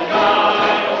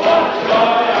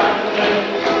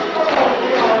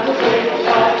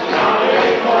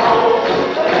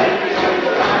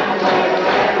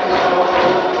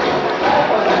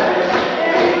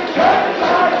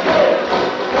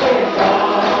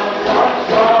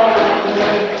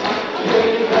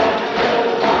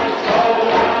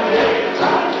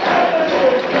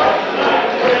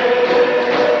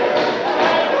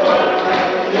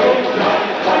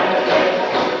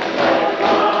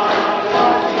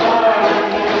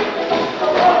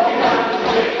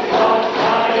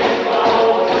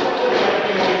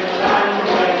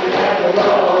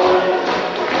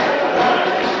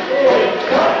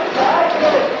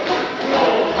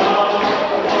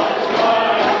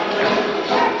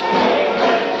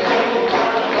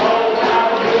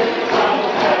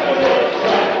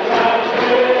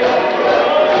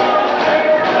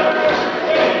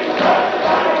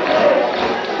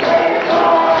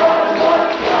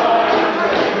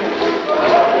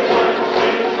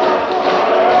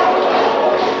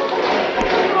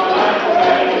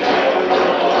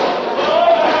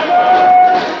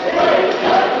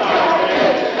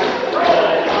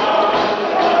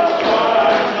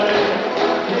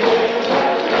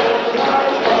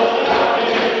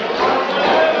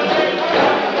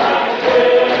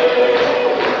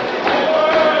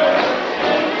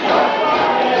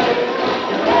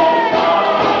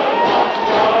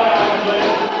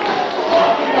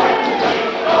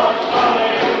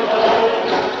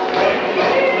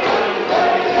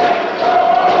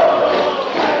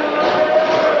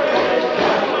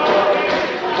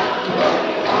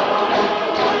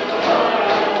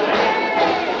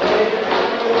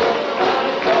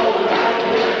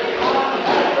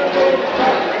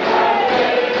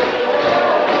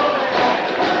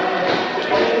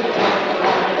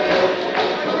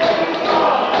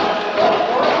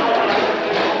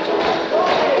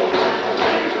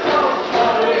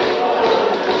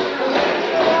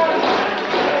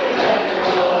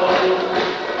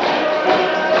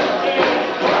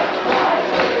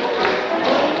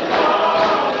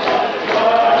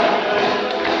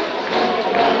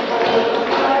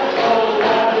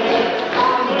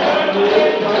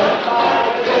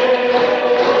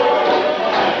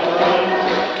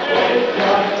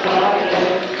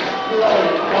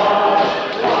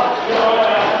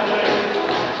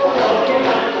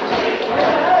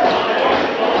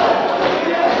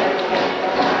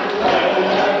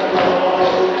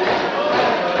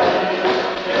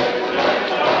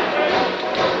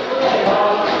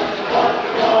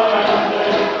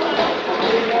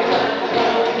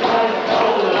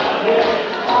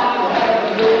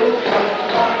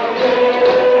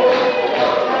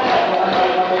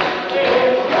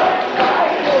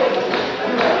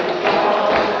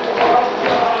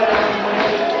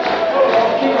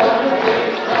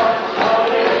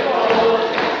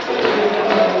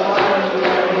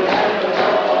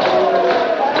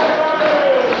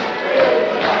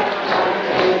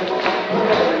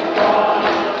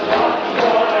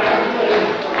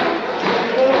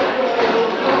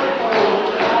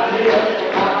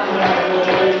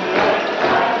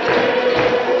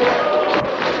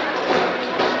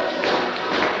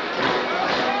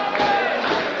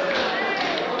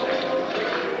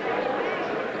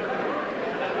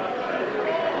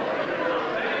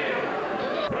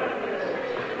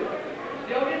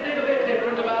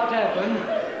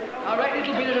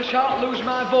 shan't lose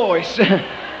my voice.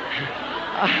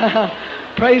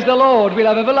 Praise the Lord. We'll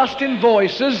have everlasting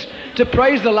voices to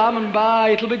praise the Lamb, and by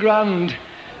it'll be grand.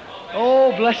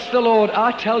 Oh, bless the Lord.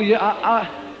 I tell you,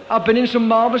 I've been in some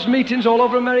marvellous meetings all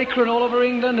over America and all over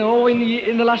England,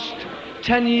 in the last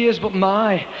 10 years, but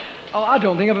I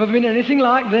don't think I've ever been anything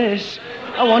like this.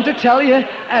 I want to tell you,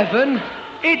 heaven,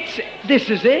 this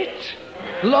is it.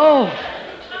 Love,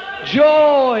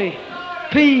 joy,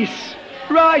 peace,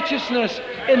 righteousness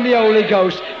in the Holy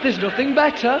Ghost. There's nothing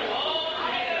better.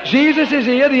 Jesus is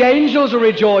here, the angels are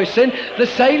rejoicing, the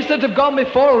saints that have gone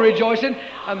before are rejoicing,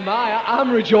 and I'm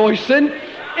rejoicing.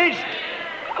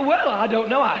 I don't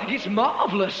know, I think it's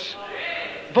marvellous.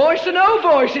 Voice or no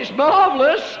voice, it's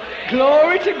marvellous.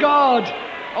 Glory to God.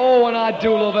 Oh, and I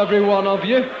do love every one of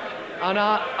you. And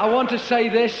I want to say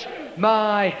this,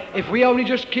 if we only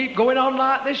just keep going on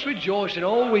like this, rejoicing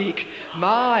all week,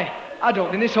 I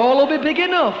don't think this hall will be big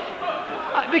enough.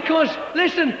 Because,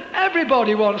 listen,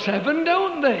 everybody wants heaven,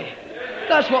 don't they?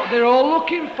 That's what they're all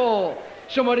looking for.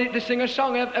 They sing a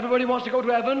song, everybody wants to go to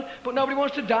heaven, but nobody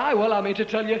wants to die. Well, I mean to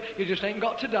tell you, you just ain't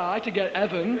got to die to get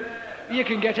heaven. You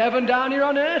can get heaven down here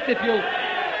on earth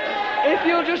if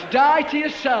you'll just die to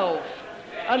yourself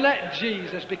and let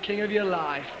Jesus be king of your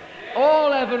life.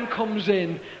 All heaven comes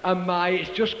in, and it's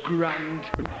just grand.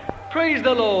 Praise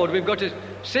the Lord. We've got a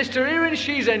sister here, and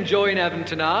she's enjoying heaven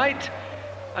tonight,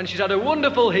 and she's had a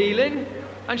wonderful healing,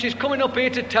 and she's coming up here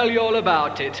to tell you all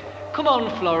about it. Come on,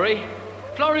 Florrie.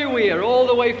 Florrie Weir, all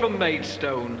the way from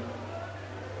Maidstone.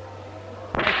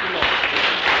 Thank you, Lord.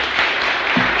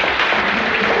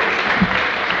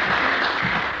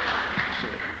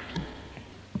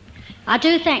 I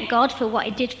do thank God for what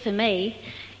he did for me.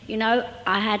 You know,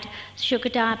 I had sugar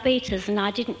diabetes and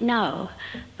I didn't know.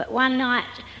 But one night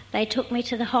they took me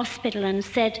to the hospital and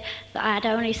said that I had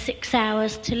only 6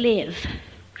 hours to live.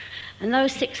 And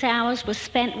those 6 hours were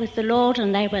spent with the Lord,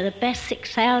 and they were the best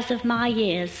 6 hours of my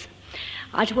years.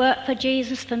 I'd worked for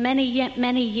Jesus for many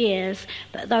years,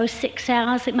 but those 6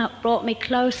 hours, it brought me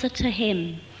closer to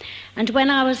him. And when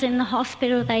I was in the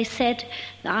hospital, they said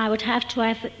that I would have to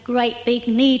have great big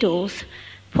needles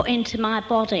put into my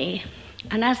body.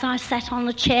 And as I sat on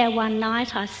the chair one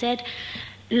night, I said,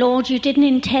 Lord, you didn't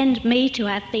intend me to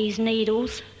have these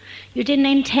needles. You didn't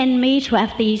intend me to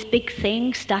have these big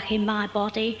things stuck in my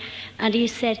body. And he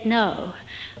said, no.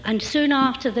 And soon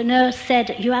after, the nurse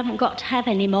said, you haven't got to have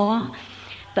any more.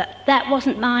 But that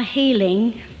wasn't my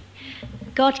healing.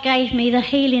 God gave me the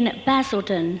healing at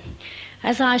Basildon.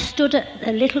 As I stood at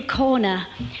the little corner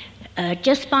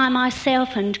just by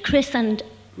myself, and Chris and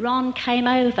Ron came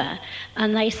over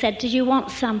and they said, did you want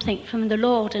something from the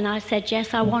Lord? And I said,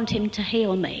 yes, I want him to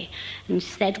heal me. And she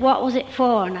said, what was it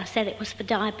for? And I said, it was for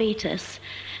diabetes.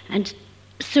 And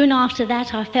soon after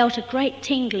that, I felt a great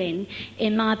tingling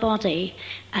in my body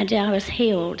and I was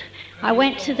healed. I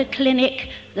went to the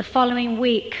clinic the following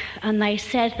week and they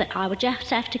said that I would just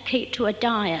have to keep to a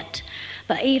diet.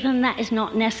 But even that is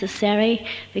not necessary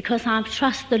because I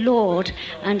trust the Lord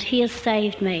and he has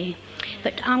saved me.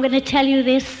 But I'm going to tell you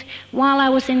this. While I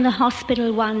was in the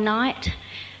hospital one night,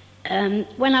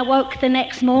 when I woke the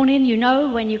next morning, you know,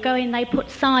 when you go in, they put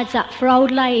sides up for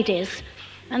old ladies.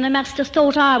 And they must have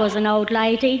thought I was an old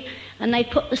lady, and they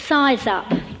put the sides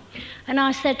up. And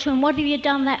I said to them, what have you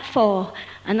done that for?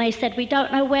 And they said, we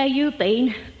don't know where you've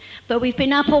been, but we've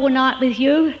been up all night with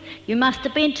you. You must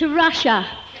have been to Russia,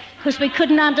 because we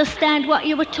couldn't understand what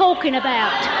you were talking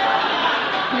about.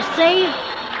 You see?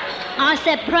 I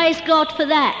said, praise God for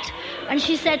that. And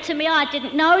she said to me, I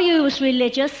didn't know you was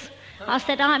religious. I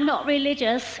said, I'm not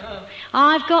religious.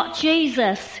 I've got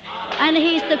Jesus, and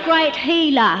he's the great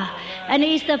healer, and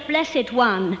he's the blessed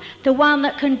one, the one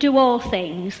that can do all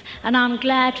things. And I'm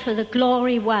glad for the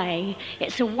Glory Way.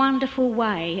 It's a wonderful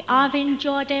way. I've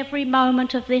enjoyed every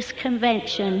moment of this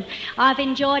convention. I've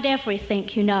enjoyed everything,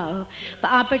 you know. But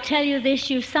I will tell you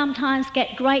this, you sometimes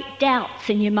get great doubts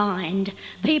in your mind.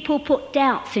 People put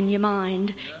doubts in your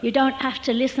mind. You don't have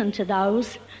to listen to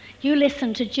those. You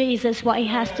listen to Jesus, what he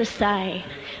has to say.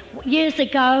 Years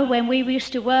ago, when we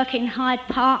used to work in Hyde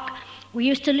Park, we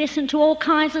used to listen to all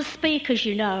kinds of speakers,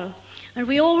 you know. And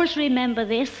we always remember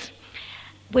this.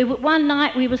 One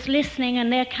night we was listening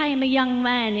and there came a young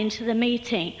man into the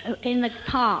meeting in the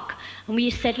park. And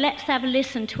we said, let's have a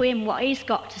listen to him, what he's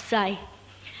got to say.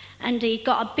 And he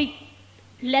got a big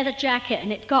leather jacket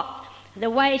and it got the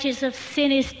wages of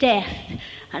sin is death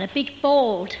and a big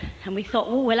board. And we thought,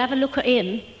 well, we'll have a look at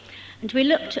him. And we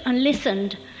looked and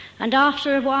listened, and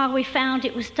after a while we found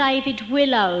it was David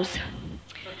Willows.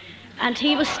 And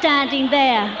he was standing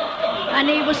there, and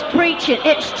he was preaching.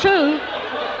 It's true.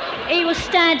 He was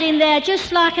standing there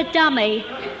just like a dummy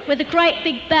with a great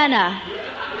big banner.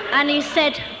 And he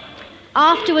said,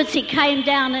 afterwards he came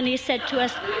down and he said to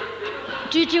us,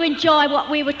 did you enjoy what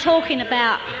we were talking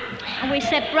about? And we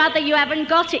said, brother, you haven't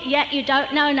got it yet, you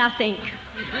don't know nothing.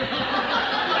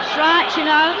 That's right, you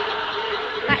know.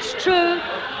 That's true.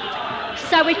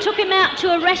 So we took him out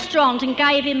to a restaurant and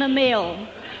gave him a meal.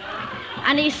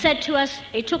 And he said to us,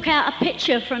 he took out a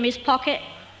picture from his pocket.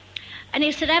 And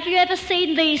he said, have you ever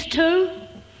seen these two?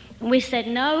 And we said,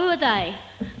 no, who are they?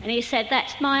 And he said,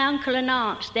 that's my uncle and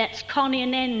aunt. That's Connie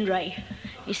and Henry.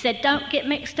 He said, don't get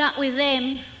mixed up with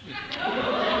them.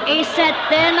 He said,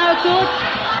 they're no good.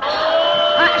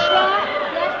 That's right.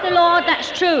 Bless the Lord,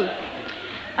 that's true.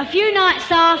 A few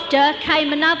nights after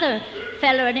came another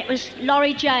fella, and it was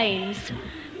Laurie James.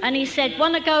 And he said,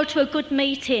 want to go to a good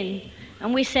meeting?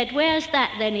 And we said, where's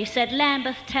that then? He said,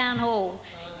 Lambeth Town Hall.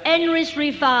 Henry's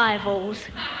Revivals.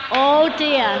 Oh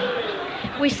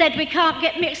dear. We said we can't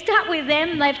get mixed up with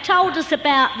them. They've told us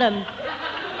about them.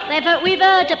 We've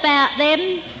heard about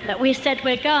them, but we said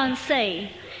we'd go and see.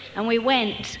 And we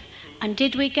went. And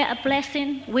did we get a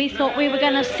blessing? We thought we were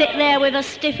going to sit there with a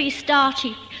stiffy,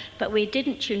 starchy, but we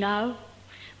didn't, you know.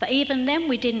 But even then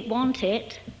we didn't want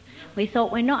it. We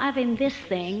thought, we're not having this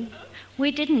thing.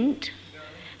 We didn't.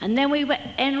 And then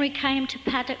Henry came to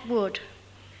Paddock Wood.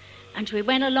 And we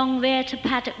went along there to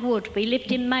Paddock Wood. We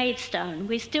lived in Maidstone.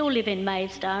 We still live in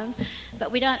Maidstone,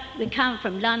 but we come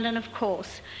from London, of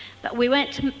course. But we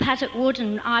went to Paddock Wood,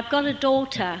 and I've got a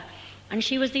daughter, and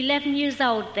she was 11 years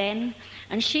old then,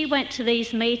 and she went to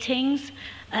these meetings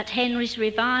at Henry's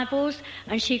revivals,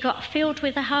 and she got filled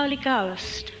with the Holy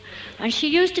Ghost. And she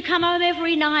used to come home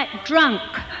every night drunk,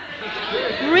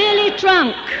 really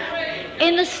drunk,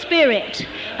 in the spirit.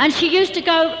 And she used to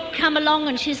come along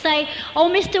and she'd say, oh,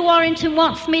 Mr. Warrington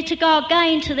wants me to go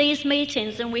again to these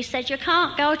meetings. And we said, you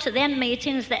can't go to them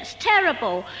meetings, that's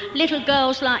terrible. Little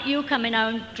girls like you coming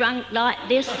home drunk like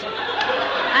this.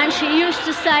 And she used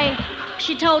to say,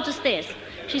 she told us this.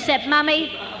 She said,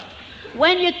 Mummy,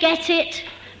 when you get it,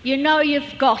 you know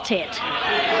you've got it.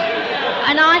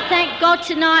 And I thank God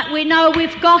tonight we know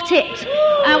we've got it.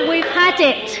 And we've had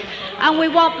it. And we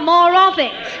want more of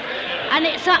it. And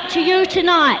it's up to you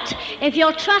tonight. If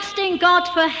you're trusting God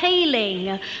for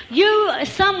healing,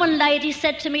 someone lady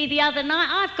said to me the other night,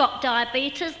 I've got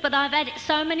diabetes, but I've had it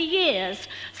so many years.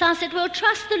 So I said, well,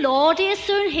 trust the Lord. He'll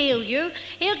soon heal you.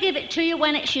 He'll give it to you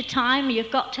when it's your time.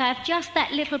 You've got to have just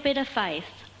that little bit of faith.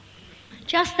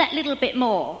 Just that little bit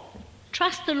more.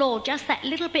 Trust the Lord just that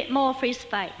little bit more for his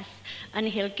faith, and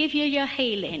he'll give you your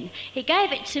healing. He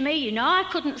gave it to me, you know. I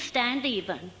couldn't stand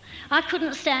even. I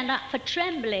couldn't stand up for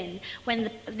trembling when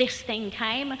this thing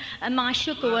came, and my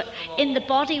sugar in the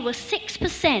body was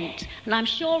 6%. And I'm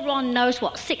sure Ron knows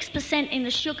what 6% in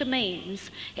the sugar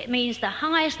means. It means the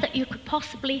highest that you could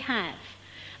possibly have.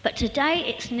 But today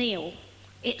it's nil.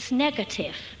 It's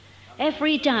negative.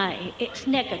 Every day it's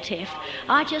negative.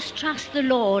 I just trust the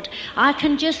Lord. I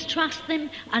can just trust him,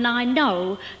 and I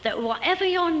know that whatever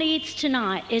your needs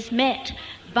tonight is met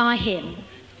by him.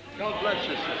 God bless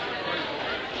you, sister.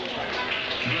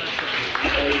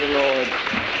 Praise the Lord.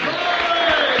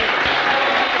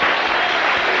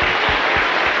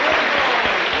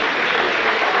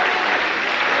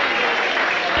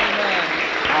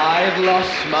 I've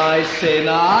lost my sin,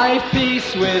 I've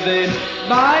peace within,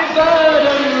 my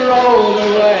burden rolled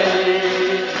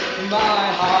away.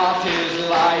 My heart is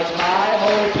light, my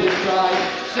hope is bright,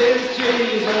 since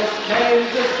Jesus came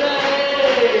to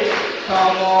stay.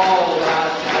 From all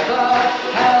that ever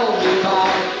held me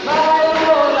bound, my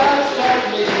Lord has set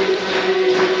me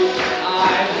free.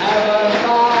 I'm heaven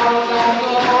bound and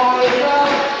glory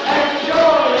bound,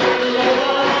 enjoying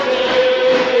liberty.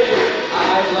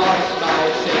 I've lost my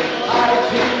sin, my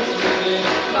peace within,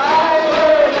 my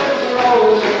burdens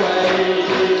rolled away.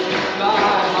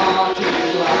 My heart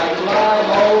is light, my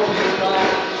hope is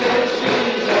bright, since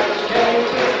Jesus came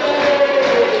to stay.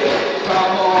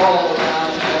 From all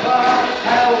that ever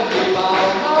held me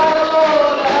bound, my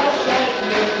Lord has set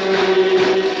me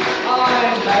free.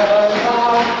 I'm heaven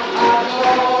bound and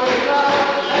glory bound,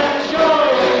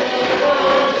 enjoying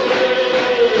liberty.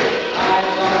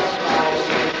 I've lost my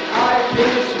sin, my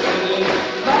peace within,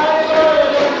 my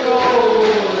burden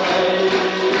rolled away.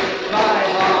 My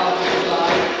heart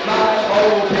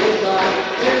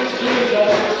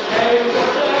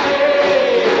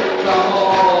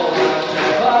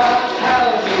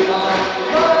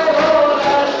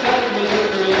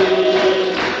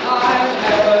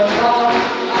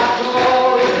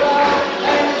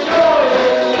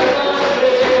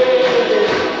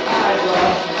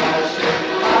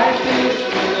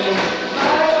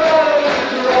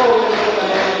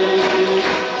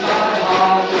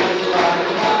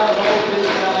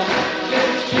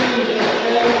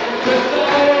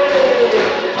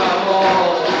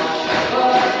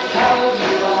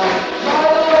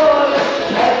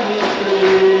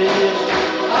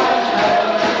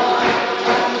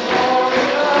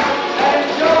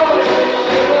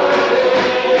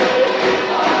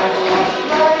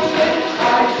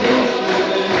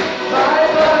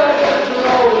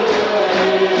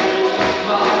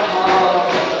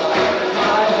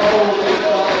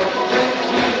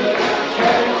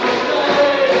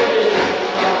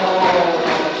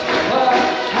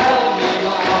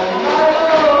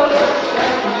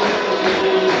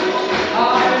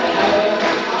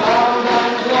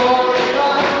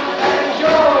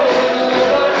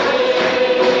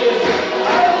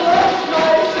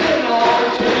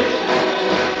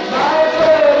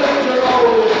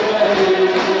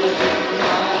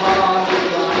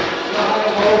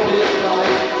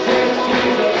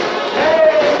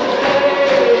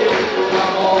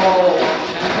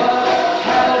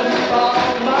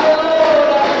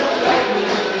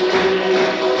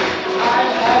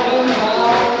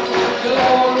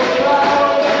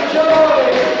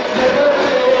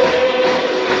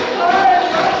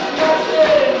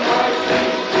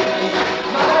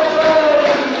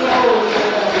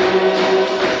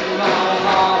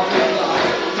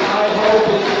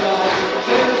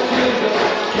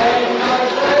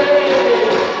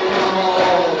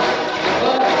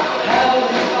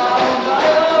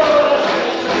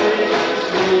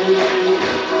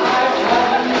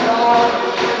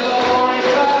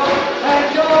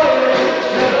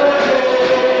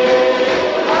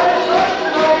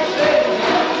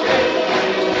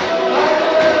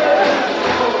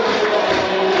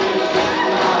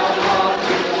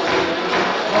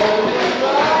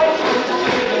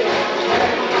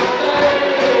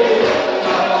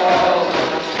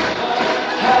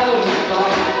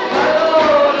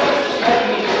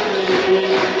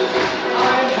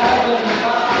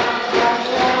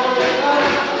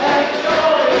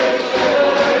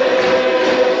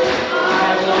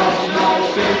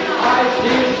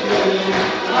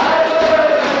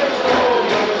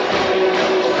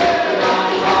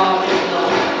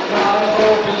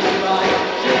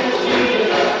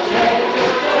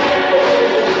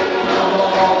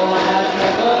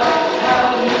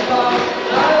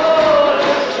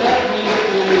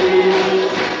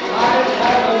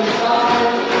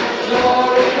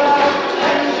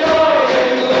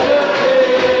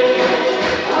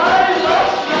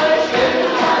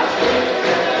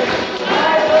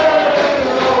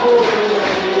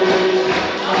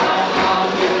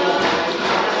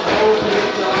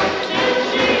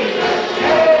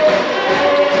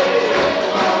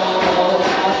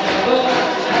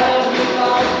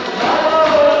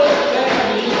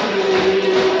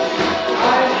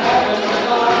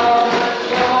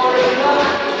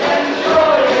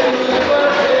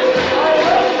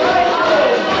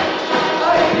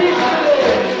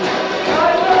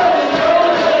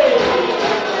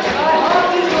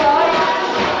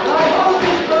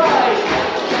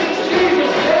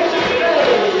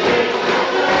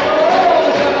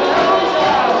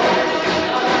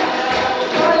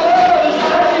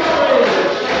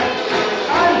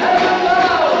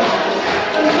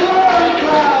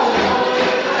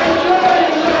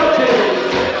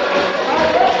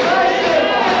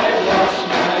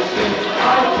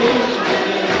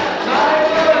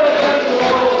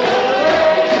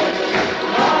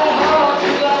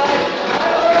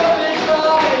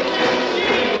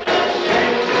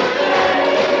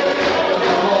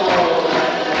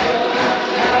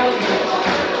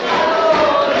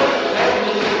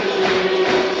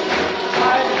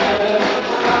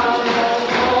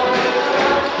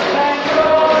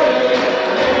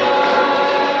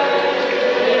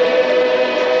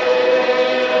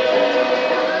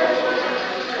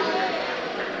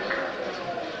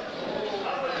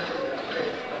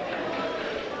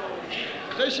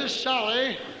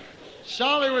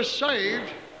was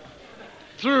saved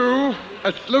through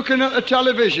looking at the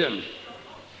television.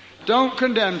 Don't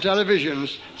condemn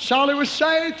televisions. Sally was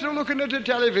saved through looking at the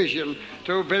television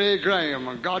through Billy Graham,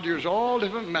 and God used all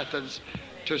different methods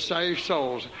to save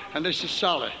souls. And this is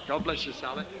Sally. God bless you,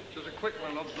 Sally. Just a quick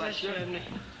one, Lord bless you.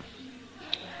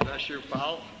 Bless you,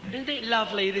 pal. Isn't it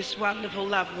lovely, this wonderful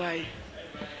love way?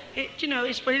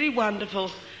 It's really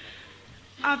wonderful.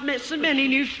 I've met so many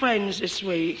new friends this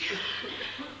week.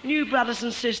 New brothers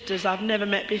and sisters I've never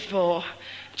met before.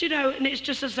 And it's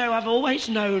just as though I've always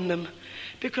known them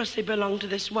because they belong to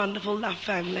this wonderful love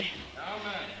family.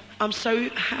 Amen. I'm so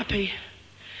happy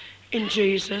in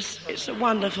Jesus. It's a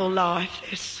wonderful life,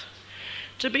 this.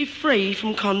 To be free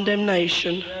from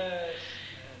condemnation. Yes.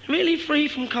 Really free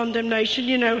from condemnation.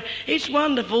 It's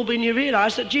wonderful when you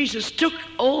realise that Jesus took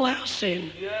all our sin.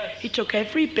 Yes. He took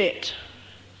every bit.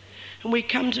 And we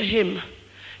come to him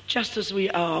just as we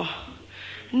are,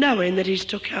 knowing that he's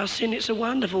took our sin. It's a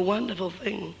wonderful, wonderful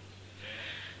thing.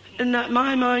 And that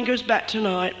my mind goes back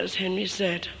tonight, as Henry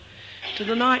said, to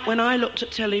the night when I looked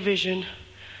at television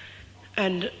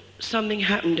and something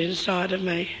happened inside of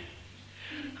me.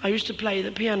 I used to play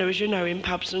the piano, as you know, in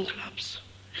pubs and clubs.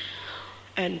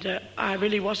 And I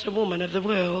really was a woman of the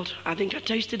world. I think I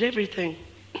tasted everything.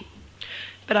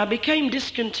 But I became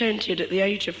discontented at the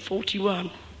age of 41.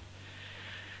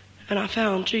 And I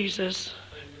found Jesus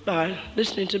by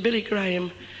listening to Billy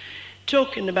Graham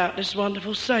talking about this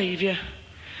wonderful Saviour.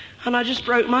 And I just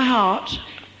broke my heart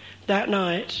that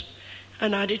night.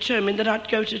 And I determined that I'd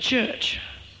go to church.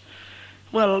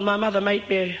 Well, my mother made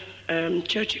me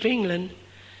Church of England,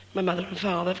 my mother and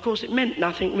father. Of course, it meant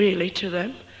nothing really to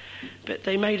them. But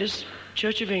they made us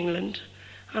Church of England.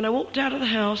 And I walked out of the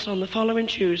house on the following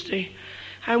Tuesday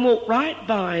and walked right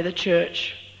by the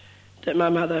church that my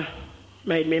mother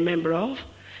made me a member of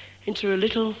into a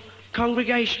little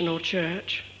congregational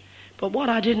church. But what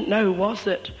I didn't know was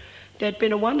that there'd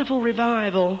been a wonderful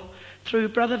revival through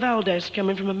Brother Valdez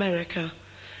coming from America.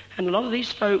 And a lot of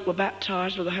these folk were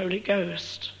baptised with the Holy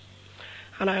Ghost.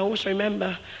 And I also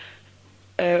remember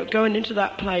going into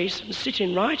that place and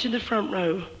sitting right in the front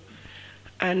row.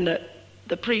 And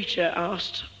the preacher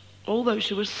asked all those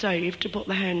who were saved to put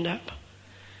their hand up.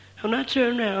 And I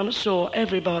turned around and saw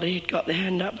everybody had got their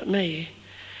hand up at me.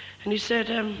 And he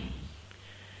said,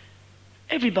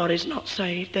 everybody's not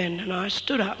saved then. And I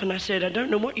stood up and I said, I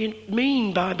don't know what you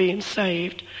mean by being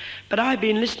saved, but I've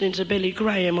been listening to Billy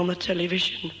Graham on the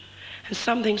television, and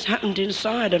something's happened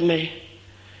inside of me.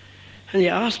 And he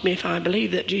asked me if I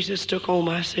believed that Jesus took all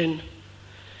my sin.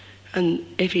 And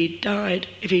if he died,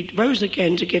 if he rose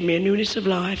again to give me a newness of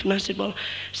life. And I said, well,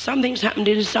 something's happened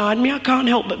inside me. I can't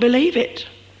help but believe it.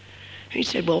 And he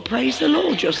said, well, praise the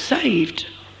Lord, you're saved.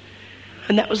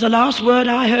 And that was the last word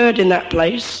I heard in that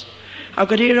place. I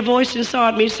could hear a voice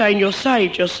inside me saying, you're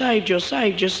saved, you're saved, you're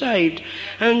saved, you're saved.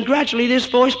 And gradually this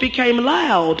voice became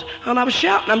loud. And I was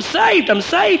shouting, I'm saved, I'm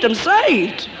saved, I'm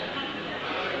saved.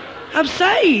 I'm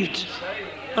saved.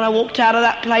 And I walked out of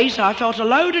that place, I felt a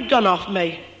load had gone off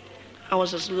me. I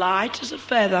was as light as a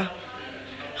feather.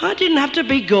 I didn't have to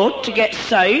be good to get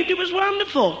saved. It was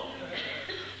wonderful.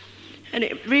 And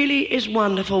it really is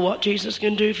wonderful what Jesus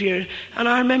can do for you. And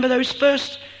I remember those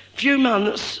first few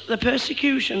months, the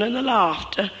persecution and the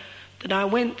laughter that I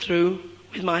went through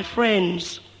with my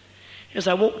friends. As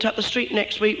I walked up the street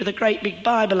next week with a great big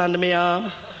Bible under my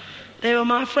arm, there were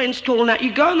my friends calling out,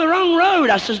 you're going the wrong road.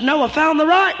 I says, no, I found the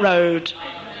right road.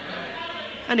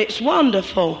 And it's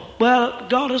wonderful. Well,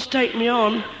 God has taken me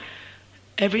on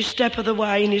every step of the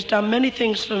way, and he's done many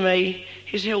things for me.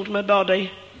 He's healed my body.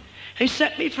 He's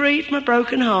set me free from a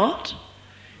broken heart.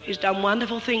 He's done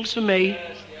wonderful things for me.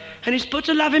 And he's put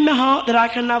a love in my heart that I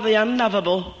can love the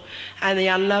unlovable and the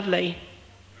unlovely.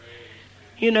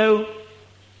 You know,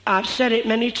 I've said it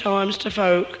many times to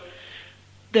folk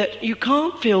that you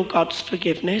can't feel God's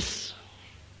forgiveness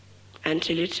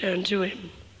until you turn to him.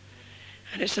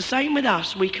 And it's the same with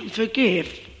us. We can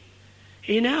forgive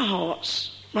in our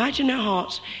hearts, right in our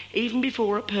hearts, even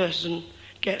before a person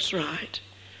gets right.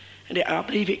 And I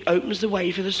believe it opens the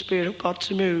way for the Spirit of God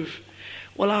to move.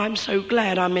 Well, I'm so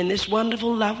glad I'm in this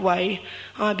wonderful love way.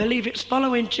 I believe it's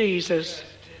following Jesus.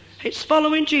 It's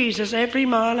following Jesus every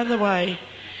mile of the way.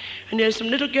 And there's some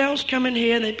little girls coming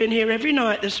here. They've been here every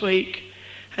night this week.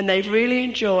 And they've really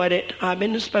enjoyed it. I've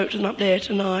been and spoke to them up there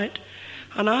tonight.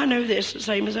 And I know this, the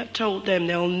same as I've told them,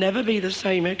 they'll never be the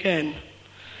same again.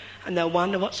 And they'll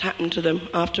wonder what's happened to them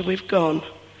after we've gone.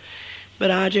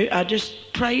 But I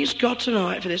just praise God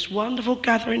tonight for this wonderful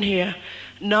gathering here,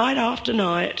 night after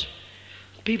night.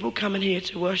 People coming here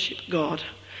to worship God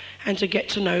and to get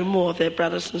to know more of their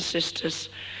brothers and sisters.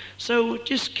 So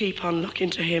just keep on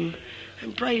looking to him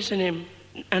and praising him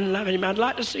and loving him. I'd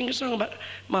like to sing a song, but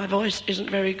my voice isn't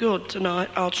very good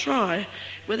tonight. I'll try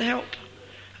with the help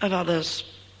of others.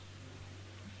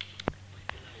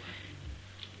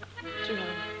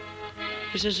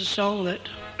 This is a song that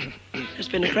has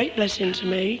been a great blessing to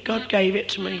me. God gave it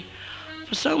to me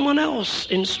for someone else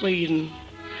in Sweden.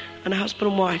 And a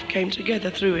husband and wife came together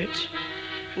through it.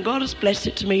 And God has blessed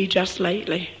it to me just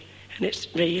lately. And it's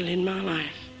real in my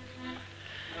life.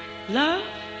 Love,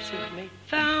 sing to me.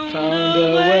 Found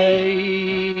a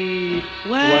way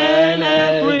when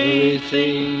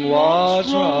everything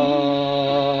was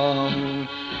wrong.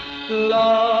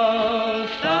 Love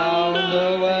found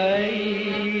a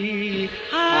way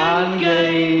and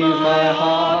gave my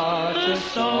heart a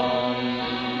song.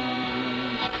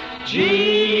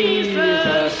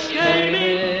 Jesus came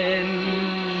in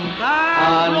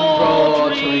and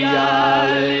brought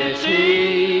reality.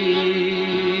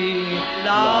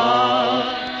 Love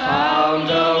found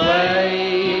a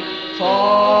way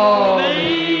for me.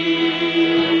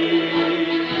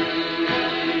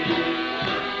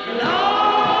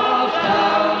 Love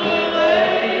found a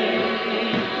way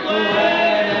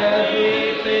when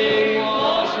everything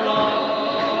was wrong.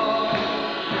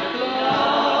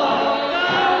 Love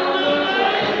found a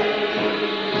way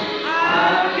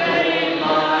and gave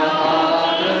my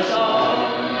heart a song.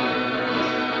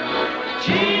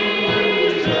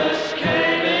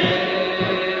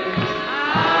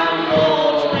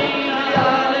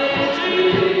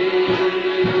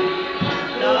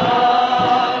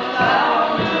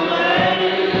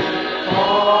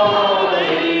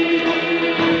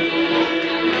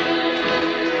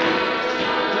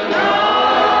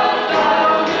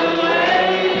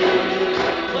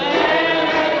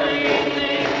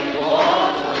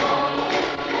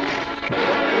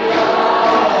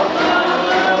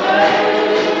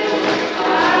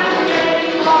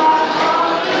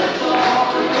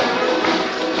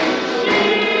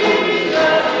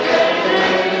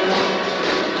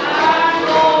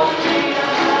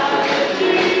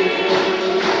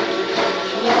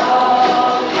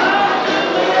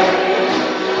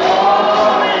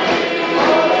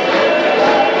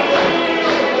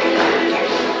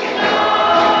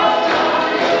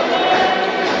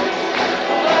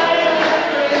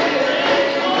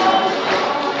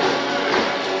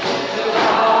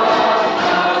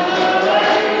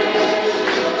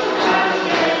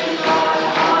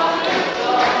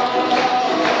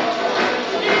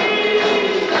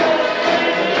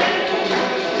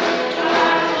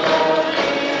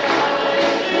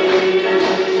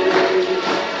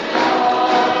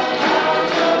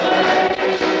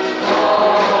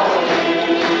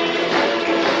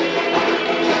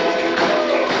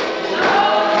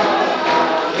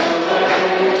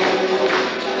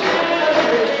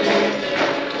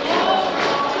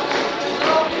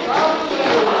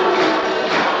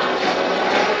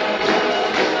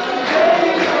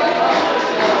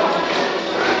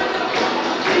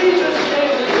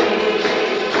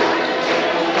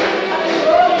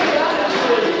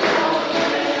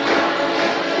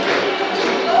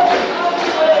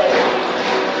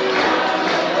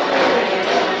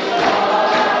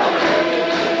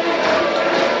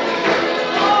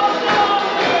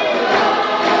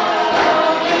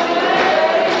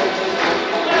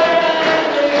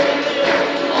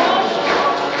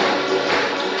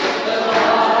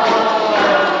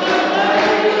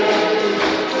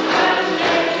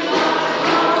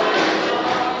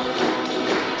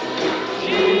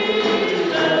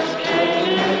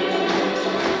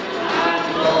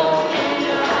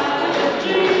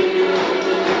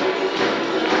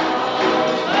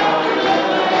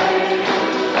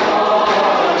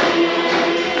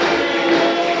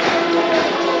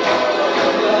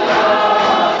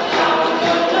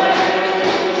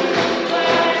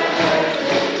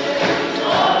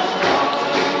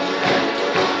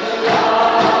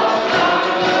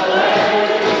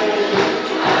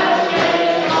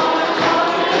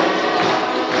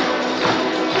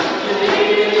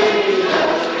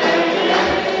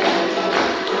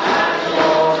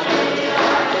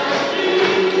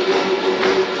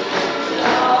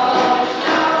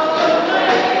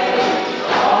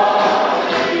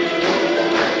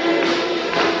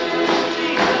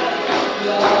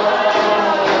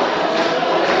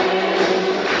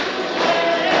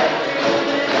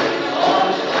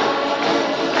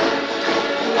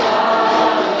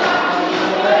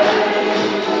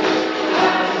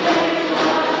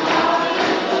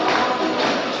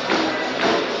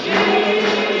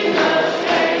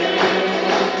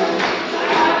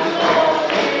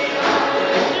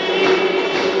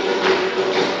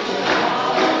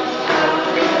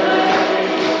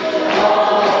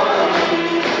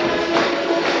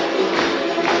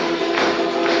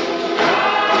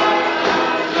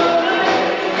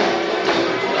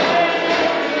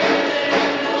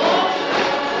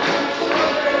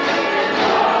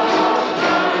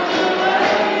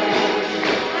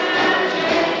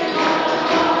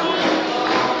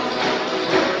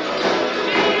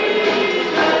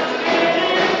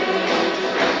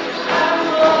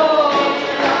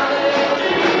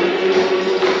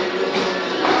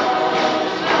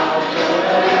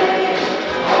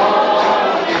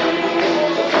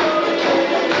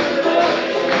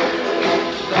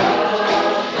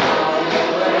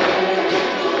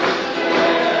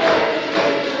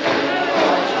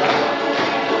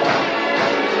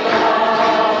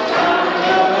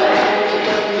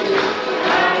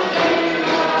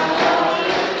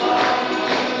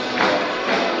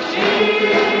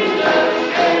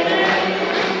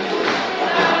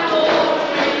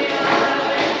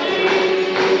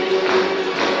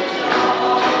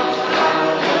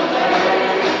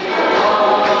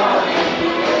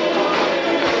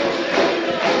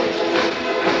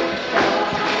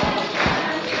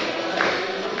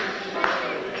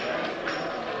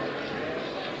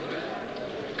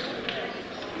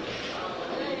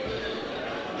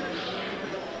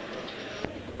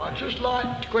 I'd just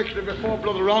like to quickly, before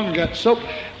Brother Ron gets up,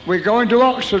 we're going to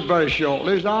Oxford very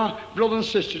shortly. There's our brother and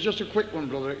sister. Just a quick one,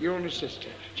 brother, you and your sister.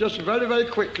 Just very, very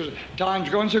quick, because time's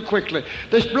going so quickly.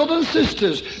 This brother and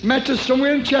sisters met us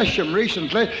somewhere in Chesham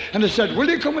recently, and they said, will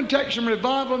you come and take some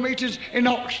revival meetings in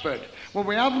Oxford? Well,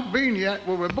 we haven't been yet.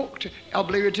 Well, we're booked, I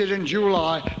believe it is in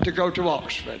July, to go to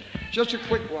Oxford. Just a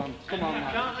quick one. Come on,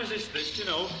 I can't resist this, you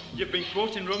know. You've been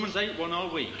quoting Romans 8:1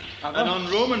 all week. Have And I? on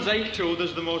Romans 8:2,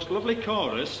 there's the most lovely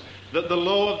chorus, that the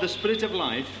law of the Spirit of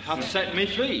life hath set me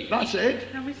free. That's it.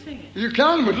 Can we sing it? You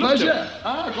can, with I'd love to. pleasure. Go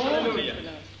on. Hallelujah.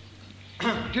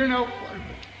 Do you know...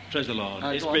 Praise the Lord.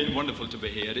 It's go on. been wonderful to be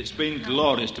here. It's been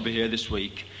glorious to be here this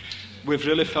week. We've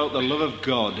really felt the love of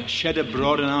God shed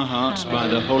abroad in our hearts by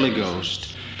the Holy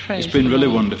Ghost. Praise It's been the really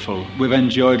Lord. wonderful. We've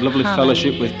enjoyed lovely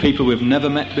fellowship with people we've never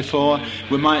met before.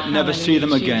 We might never see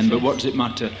them Hallelujah, again, but Jesus. what does it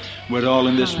matter? We're all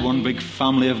in this one big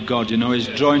family of God. You know, He's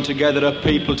drawing together a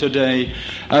people today,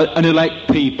 an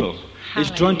elect people.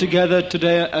 He's drawing together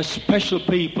today a special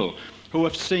people who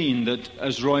have seen that,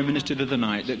 as Roy ministered the other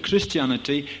night, that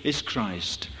Christianity is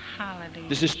Christ. Hallelujah.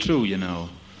 This is true, you know.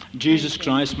 Jesus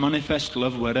Christ manifest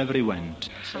love wherever He went.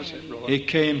 He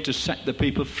came to set the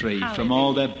people free from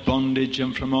all their bondage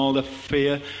and from all the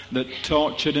fear that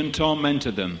tortured and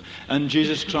tormented them. And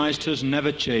Jesus Christ has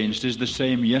never changed. He's the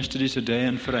same yesterday, today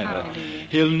and forever. Hallelujah.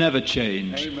 He'll never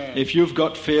change. Amen. If you've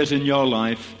got fears in your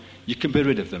life, you can be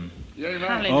rid of them.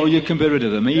 Amen. Oh, you can be rid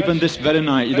of them. Even this very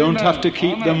night. You don't have to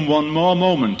keep Amen. them one more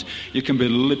moment. You can be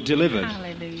delivered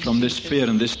Hallelujah. from this fear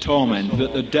and this torment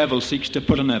that the devil seeks to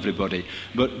put on everybody.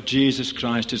 But Jesus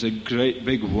Christ is a great,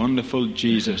 big, wonderful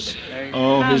Jesus.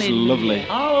 Oh, He's Hallelujah. lovely.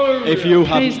 Hallelujah. If you Praise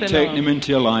haven't the taken Lord. Him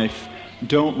into your life,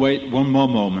 don't wait one more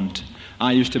moment.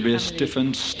 I used to be a stiff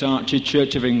and starchy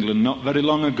Church of England not very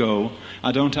long ago.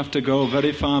 I don't have to go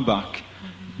very far back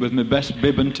with my best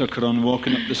bib and tucker on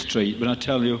walking up the street. But I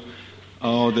tell you,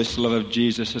 oh, this love of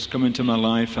Jesus has come into my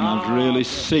life, and I've really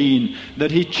seen that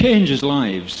He changes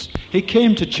lives. He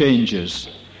came to change us.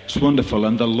 It's wonderful.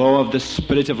 And the law of the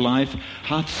Spirit of life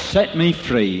hath set me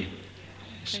free.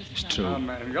 It's true.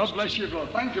 Amen. God bless you,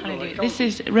 brother. Thank you, brother. Hallelujah. Come. This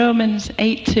is Romans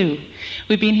 8:2.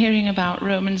 We've been hearing about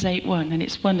Romans 8:1, and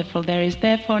it's wonderful. There is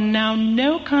therefore now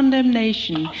no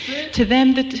condemnation to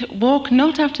them that walk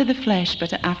not after the flesh,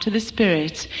 but after the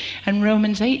Spirit. And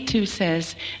Romans 8:2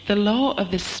 says, the law of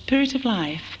the Spirit of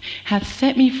life hath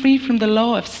set me free from the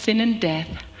law of sin and death.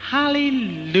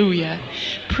 Hallelujah.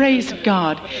 Praise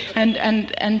God.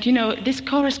 And you know, this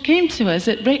chorus came to us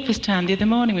at breakfast time the other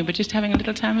morning. We were just having a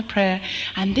little time of prayer,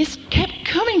 and this kept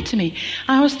coming to me.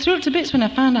 I was thrilled to bits when I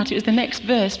found out it was the next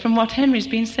verse from what Henry's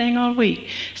been saying all week.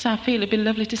 So I feel it'd be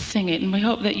lovely to sing it, and we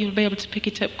hope that you'll be able to pick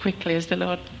it up quickly as the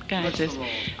Lord guides us.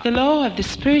 The law of the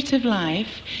Spirit of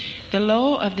life, the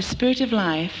law of the Spirit of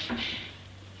life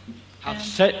hath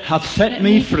set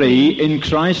me free in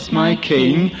Christ my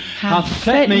King, hath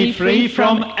set me free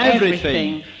from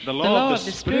everything. The law of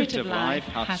the Spirit of life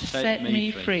hath set me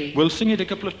free. We'll sing it a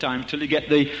couple of times till you get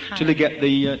the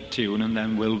tune, and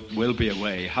then we'll be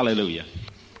away. Hallelujah.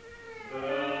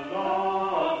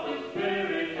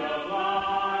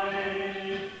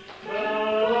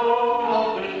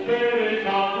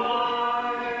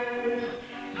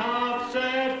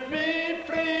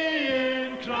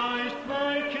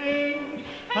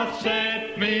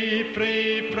 Set me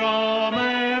free from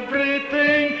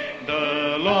everything.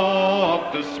 The law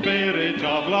of the Spirit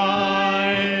of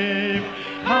life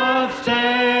hath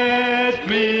set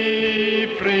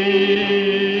me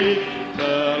free.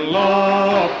 The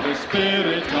law of the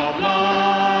Spirit of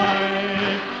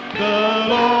life. The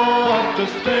law of the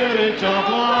Spirit of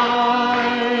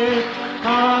life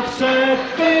hath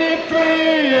set me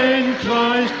free in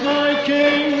Christ my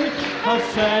King.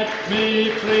 Hath set me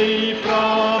free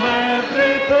from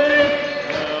everything.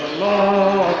 The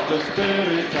law of the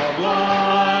Spirit of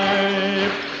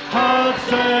life hath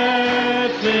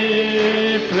set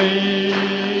me free.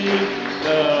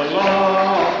 The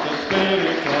law of the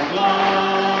Spirit of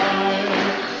life.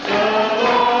 The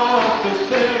law of the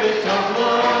Spirit of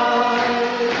life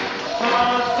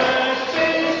hath set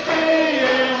me free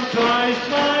in Christ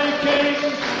my King.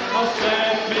 Hath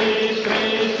set me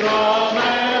free from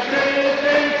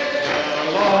everything. The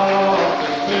law of the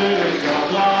Spirit of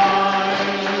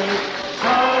life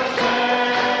hath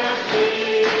set me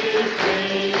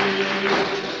free.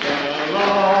 The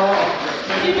law of the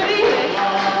Spirit of life.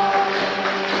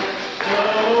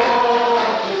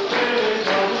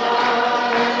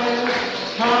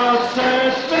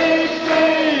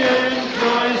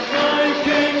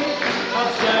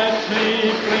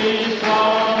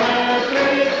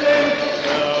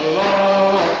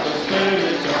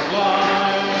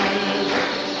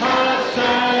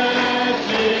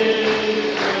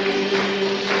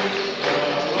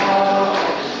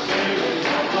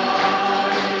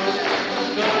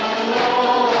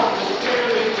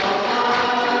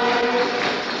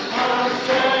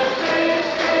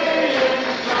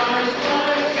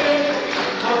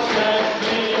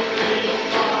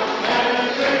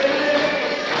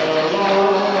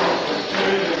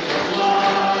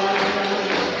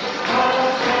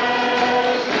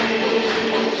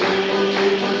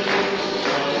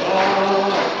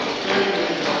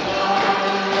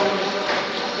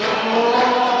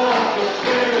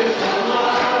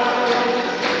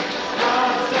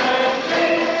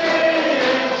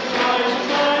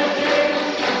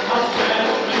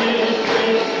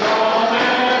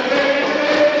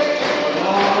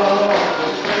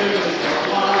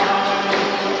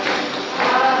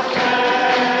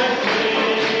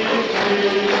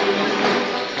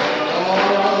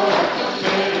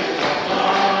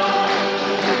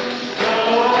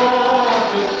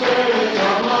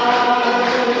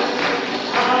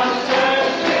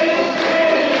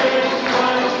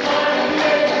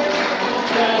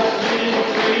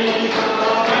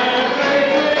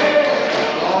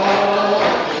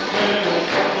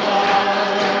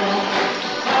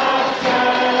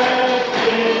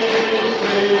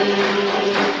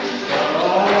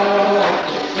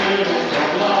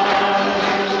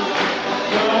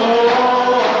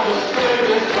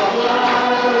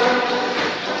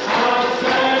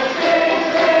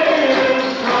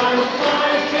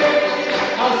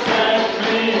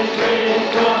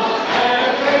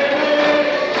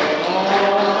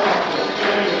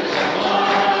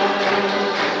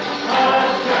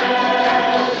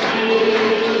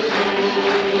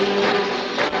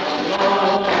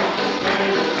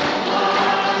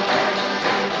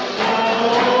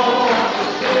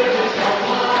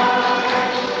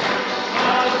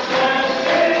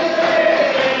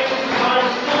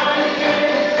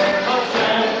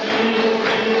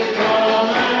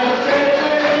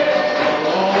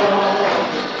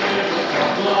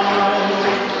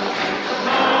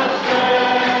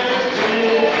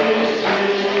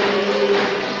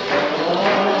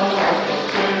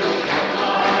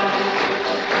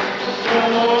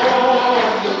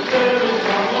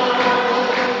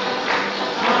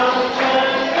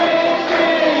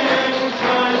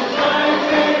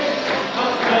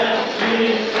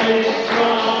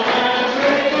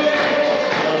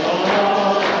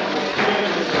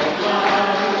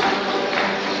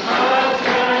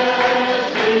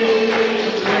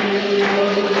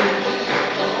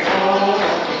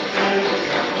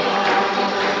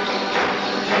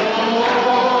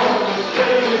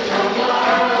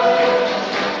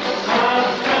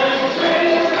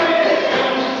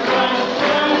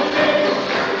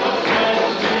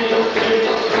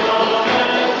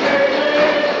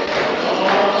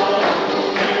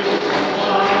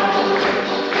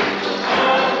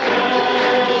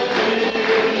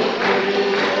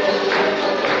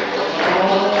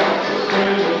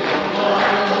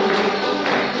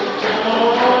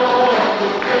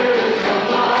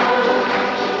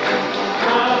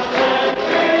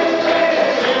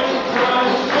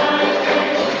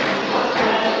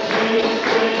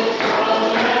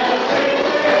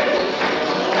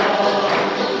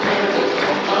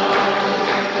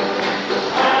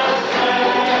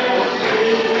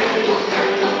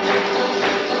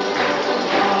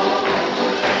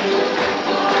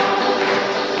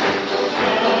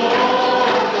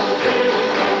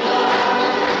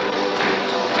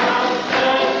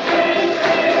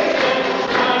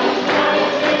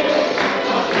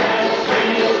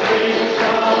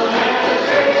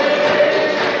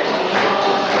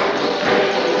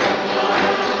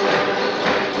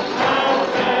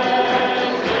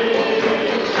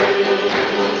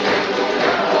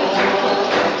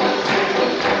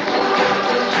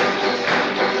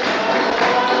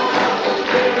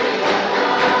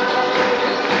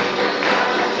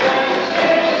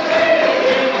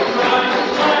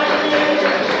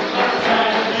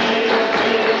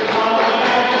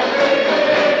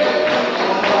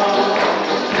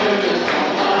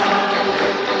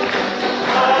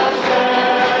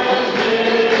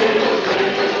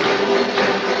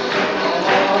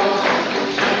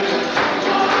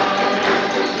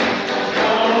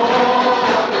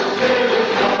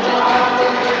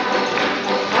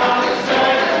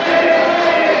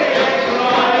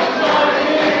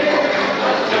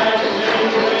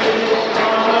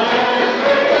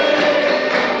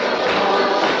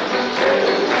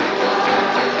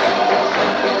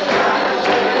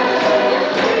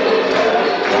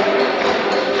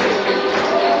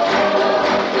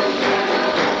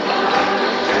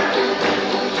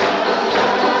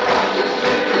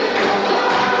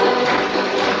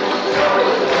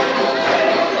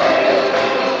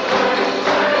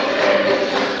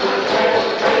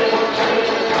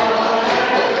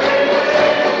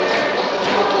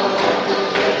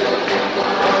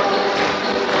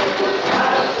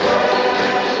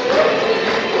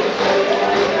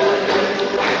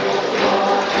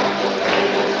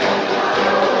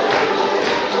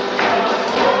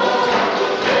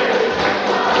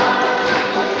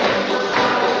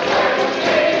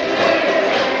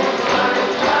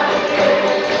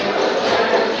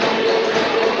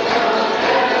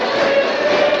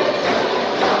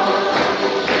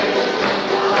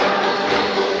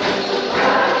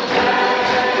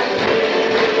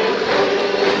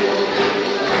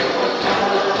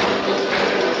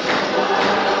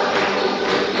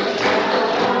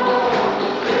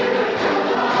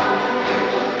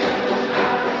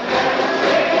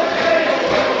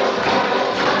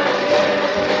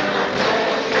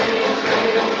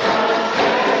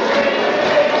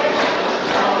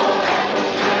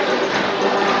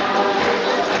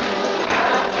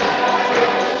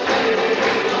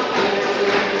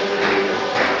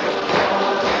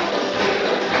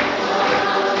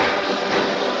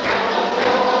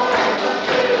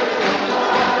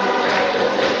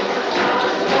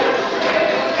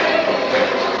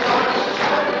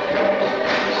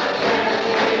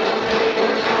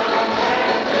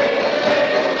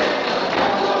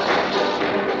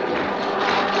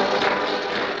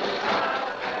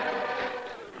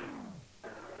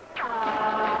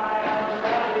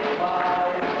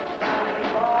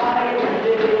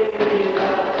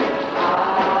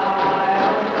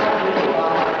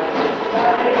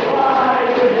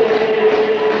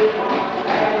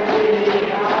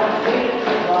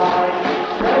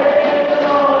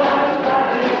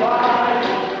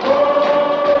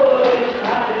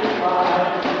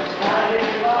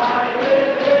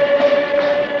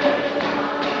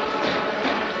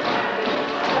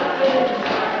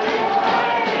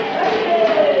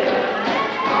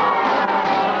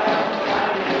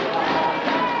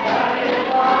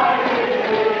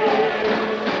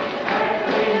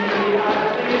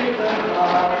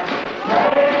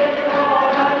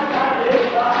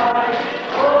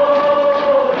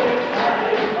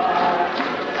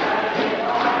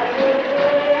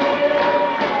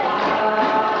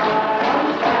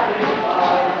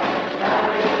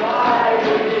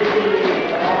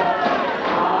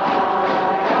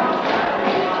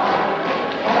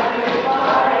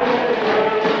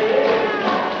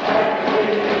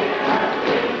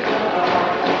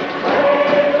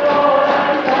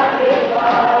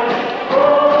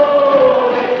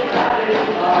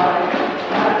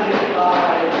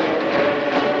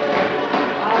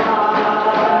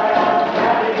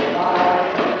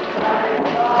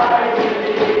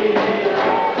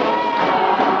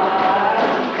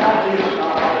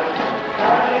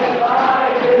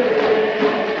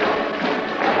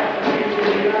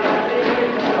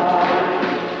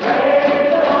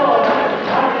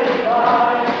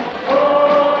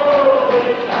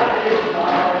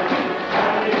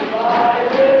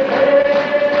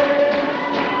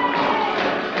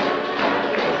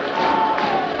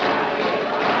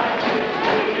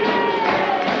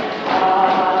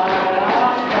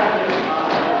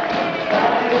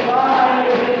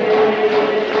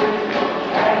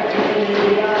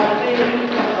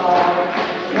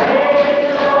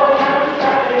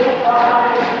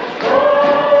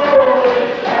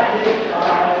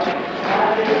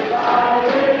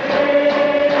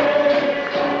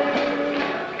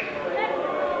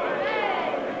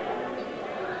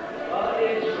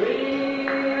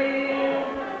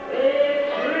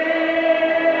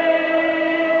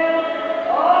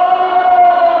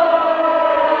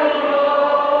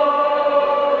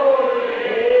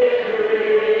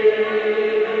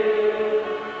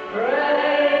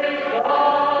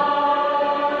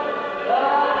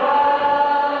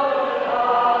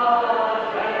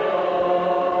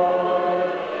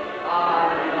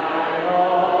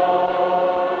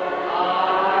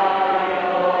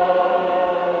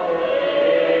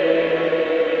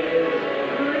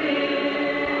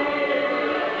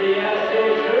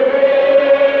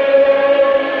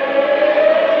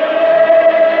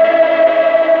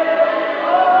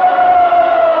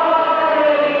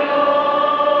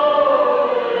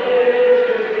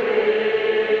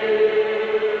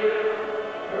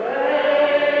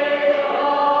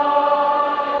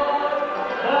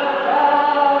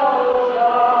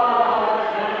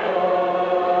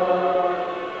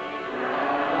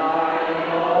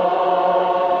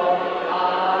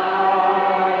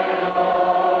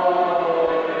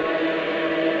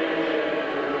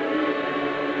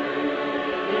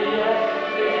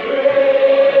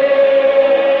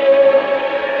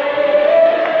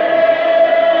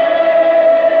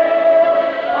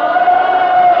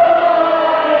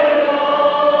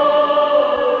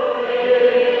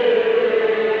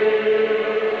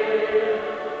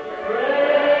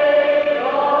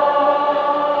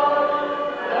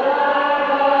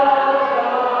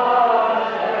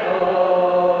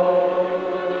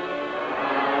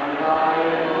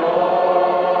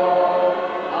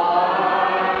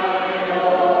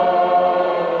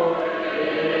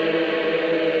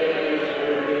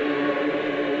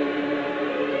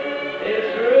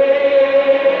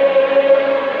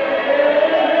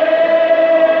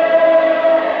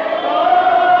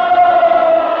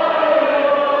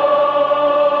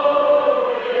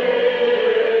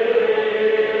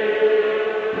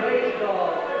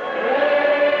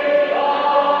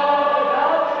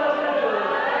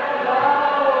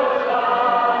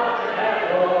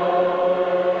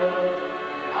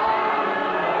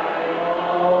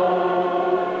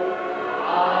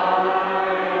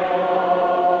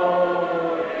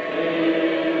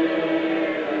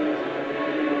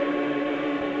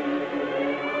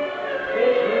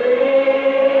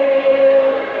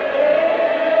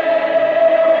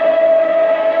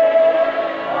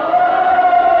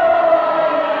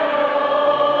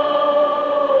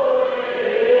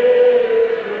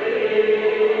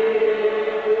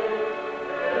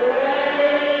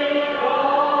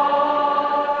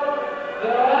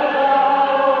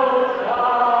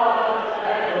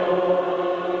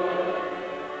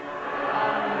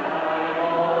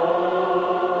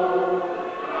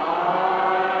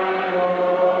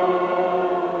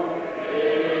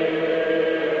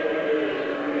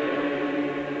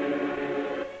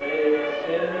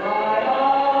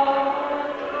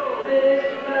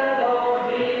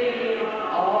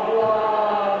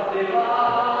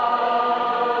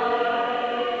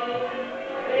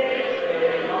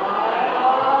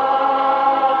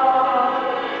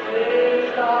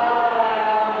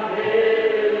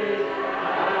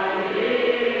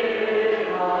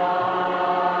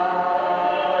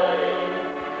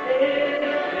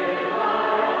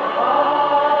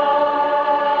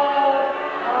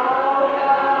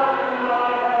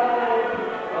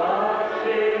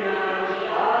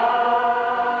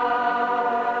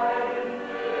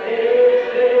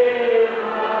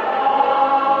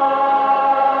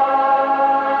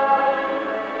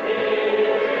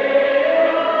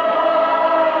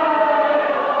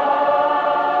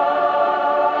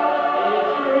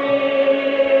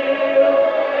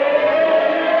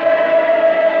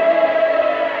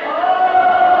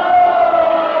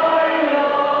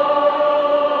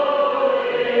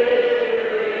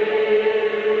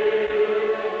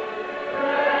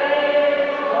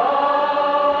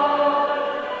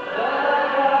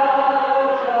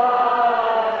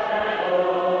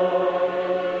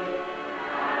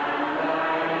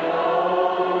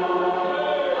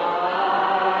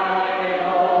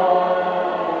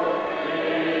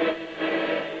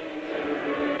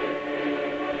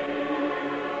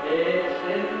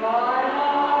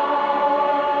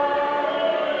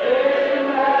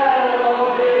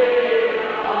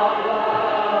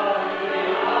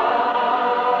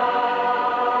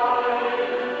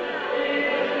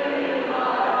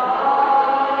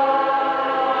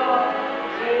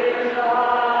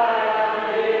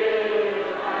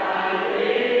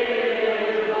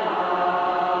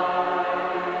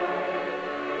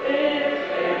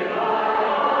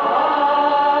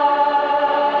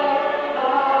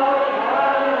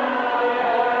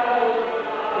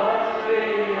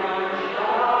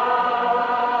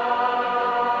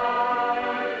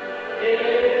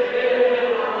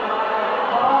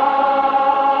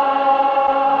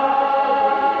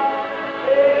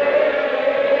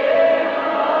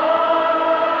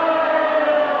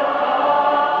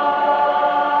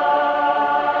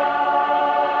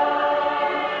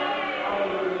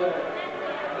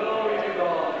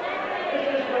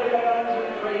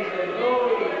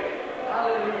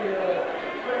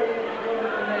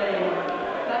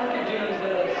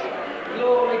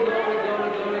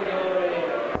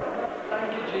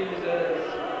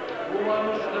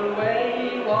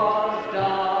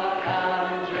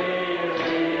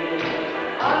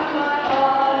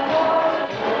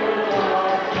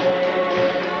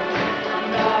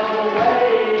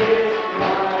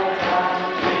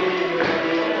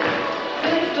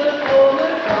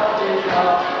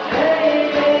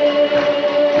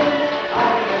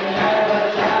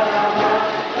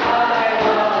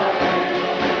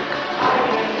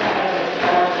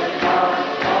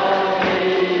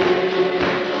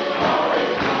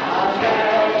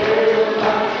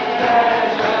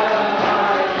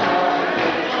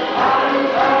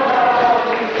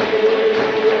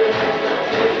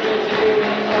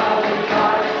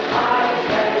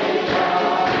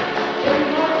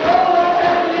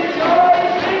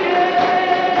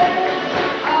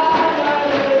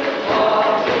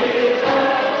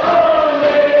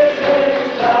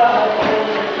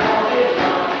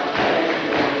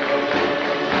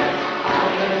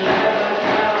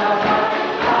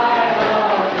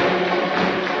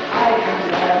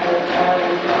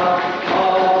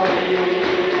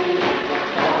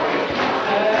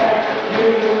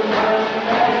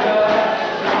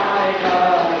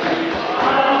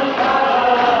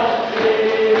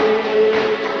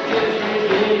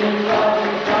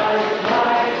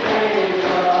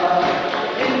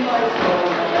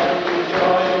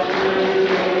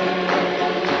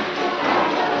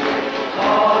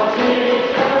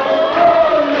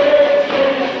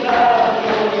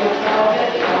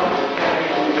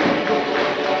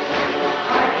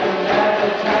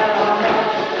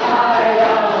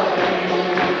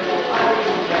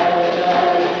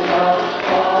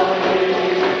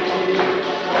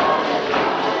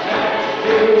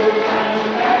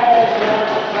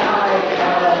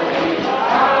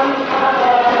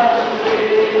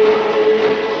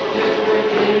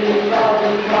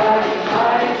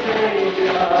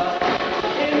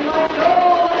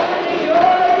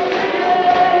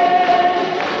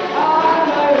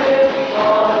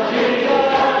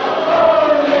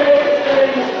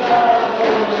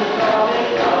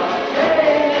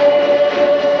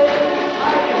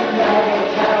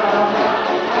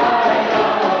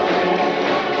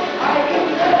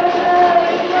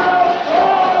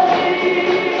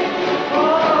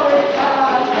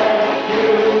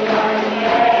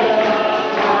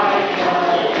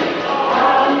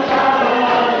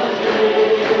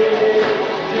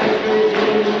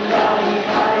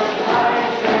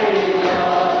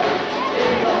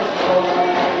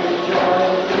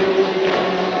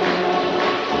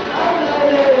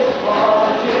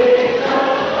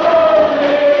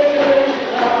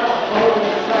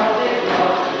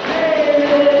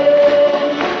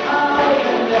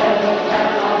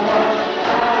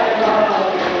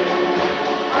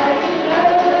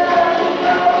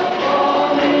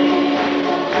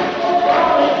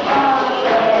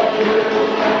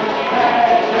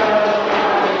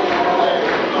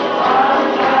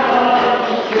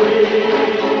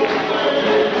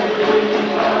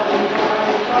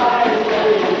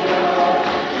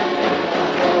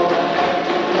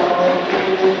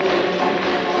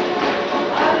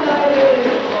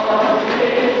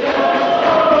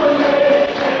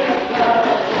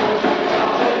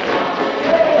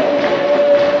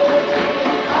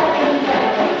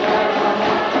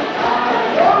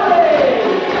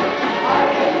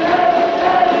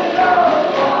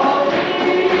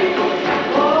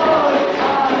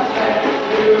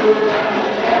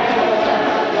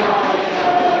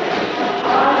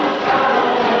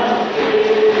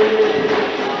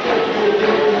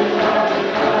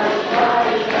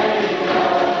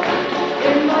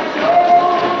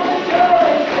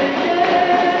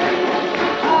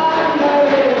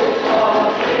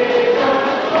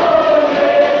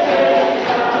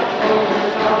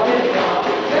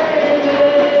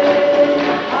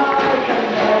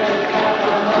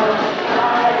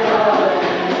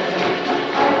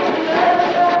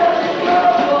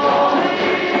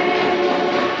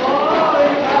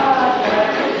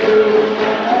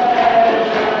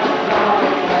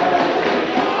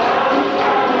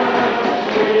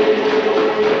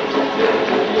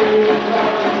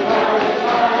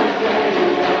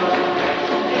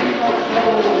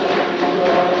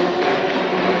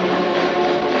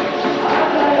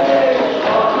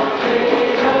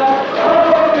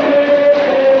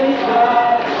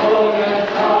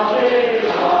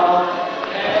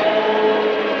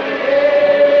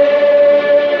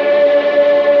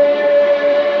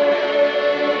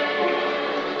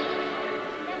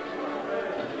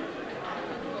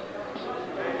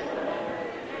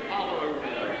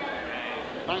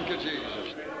 Thank you,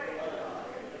 Jesus.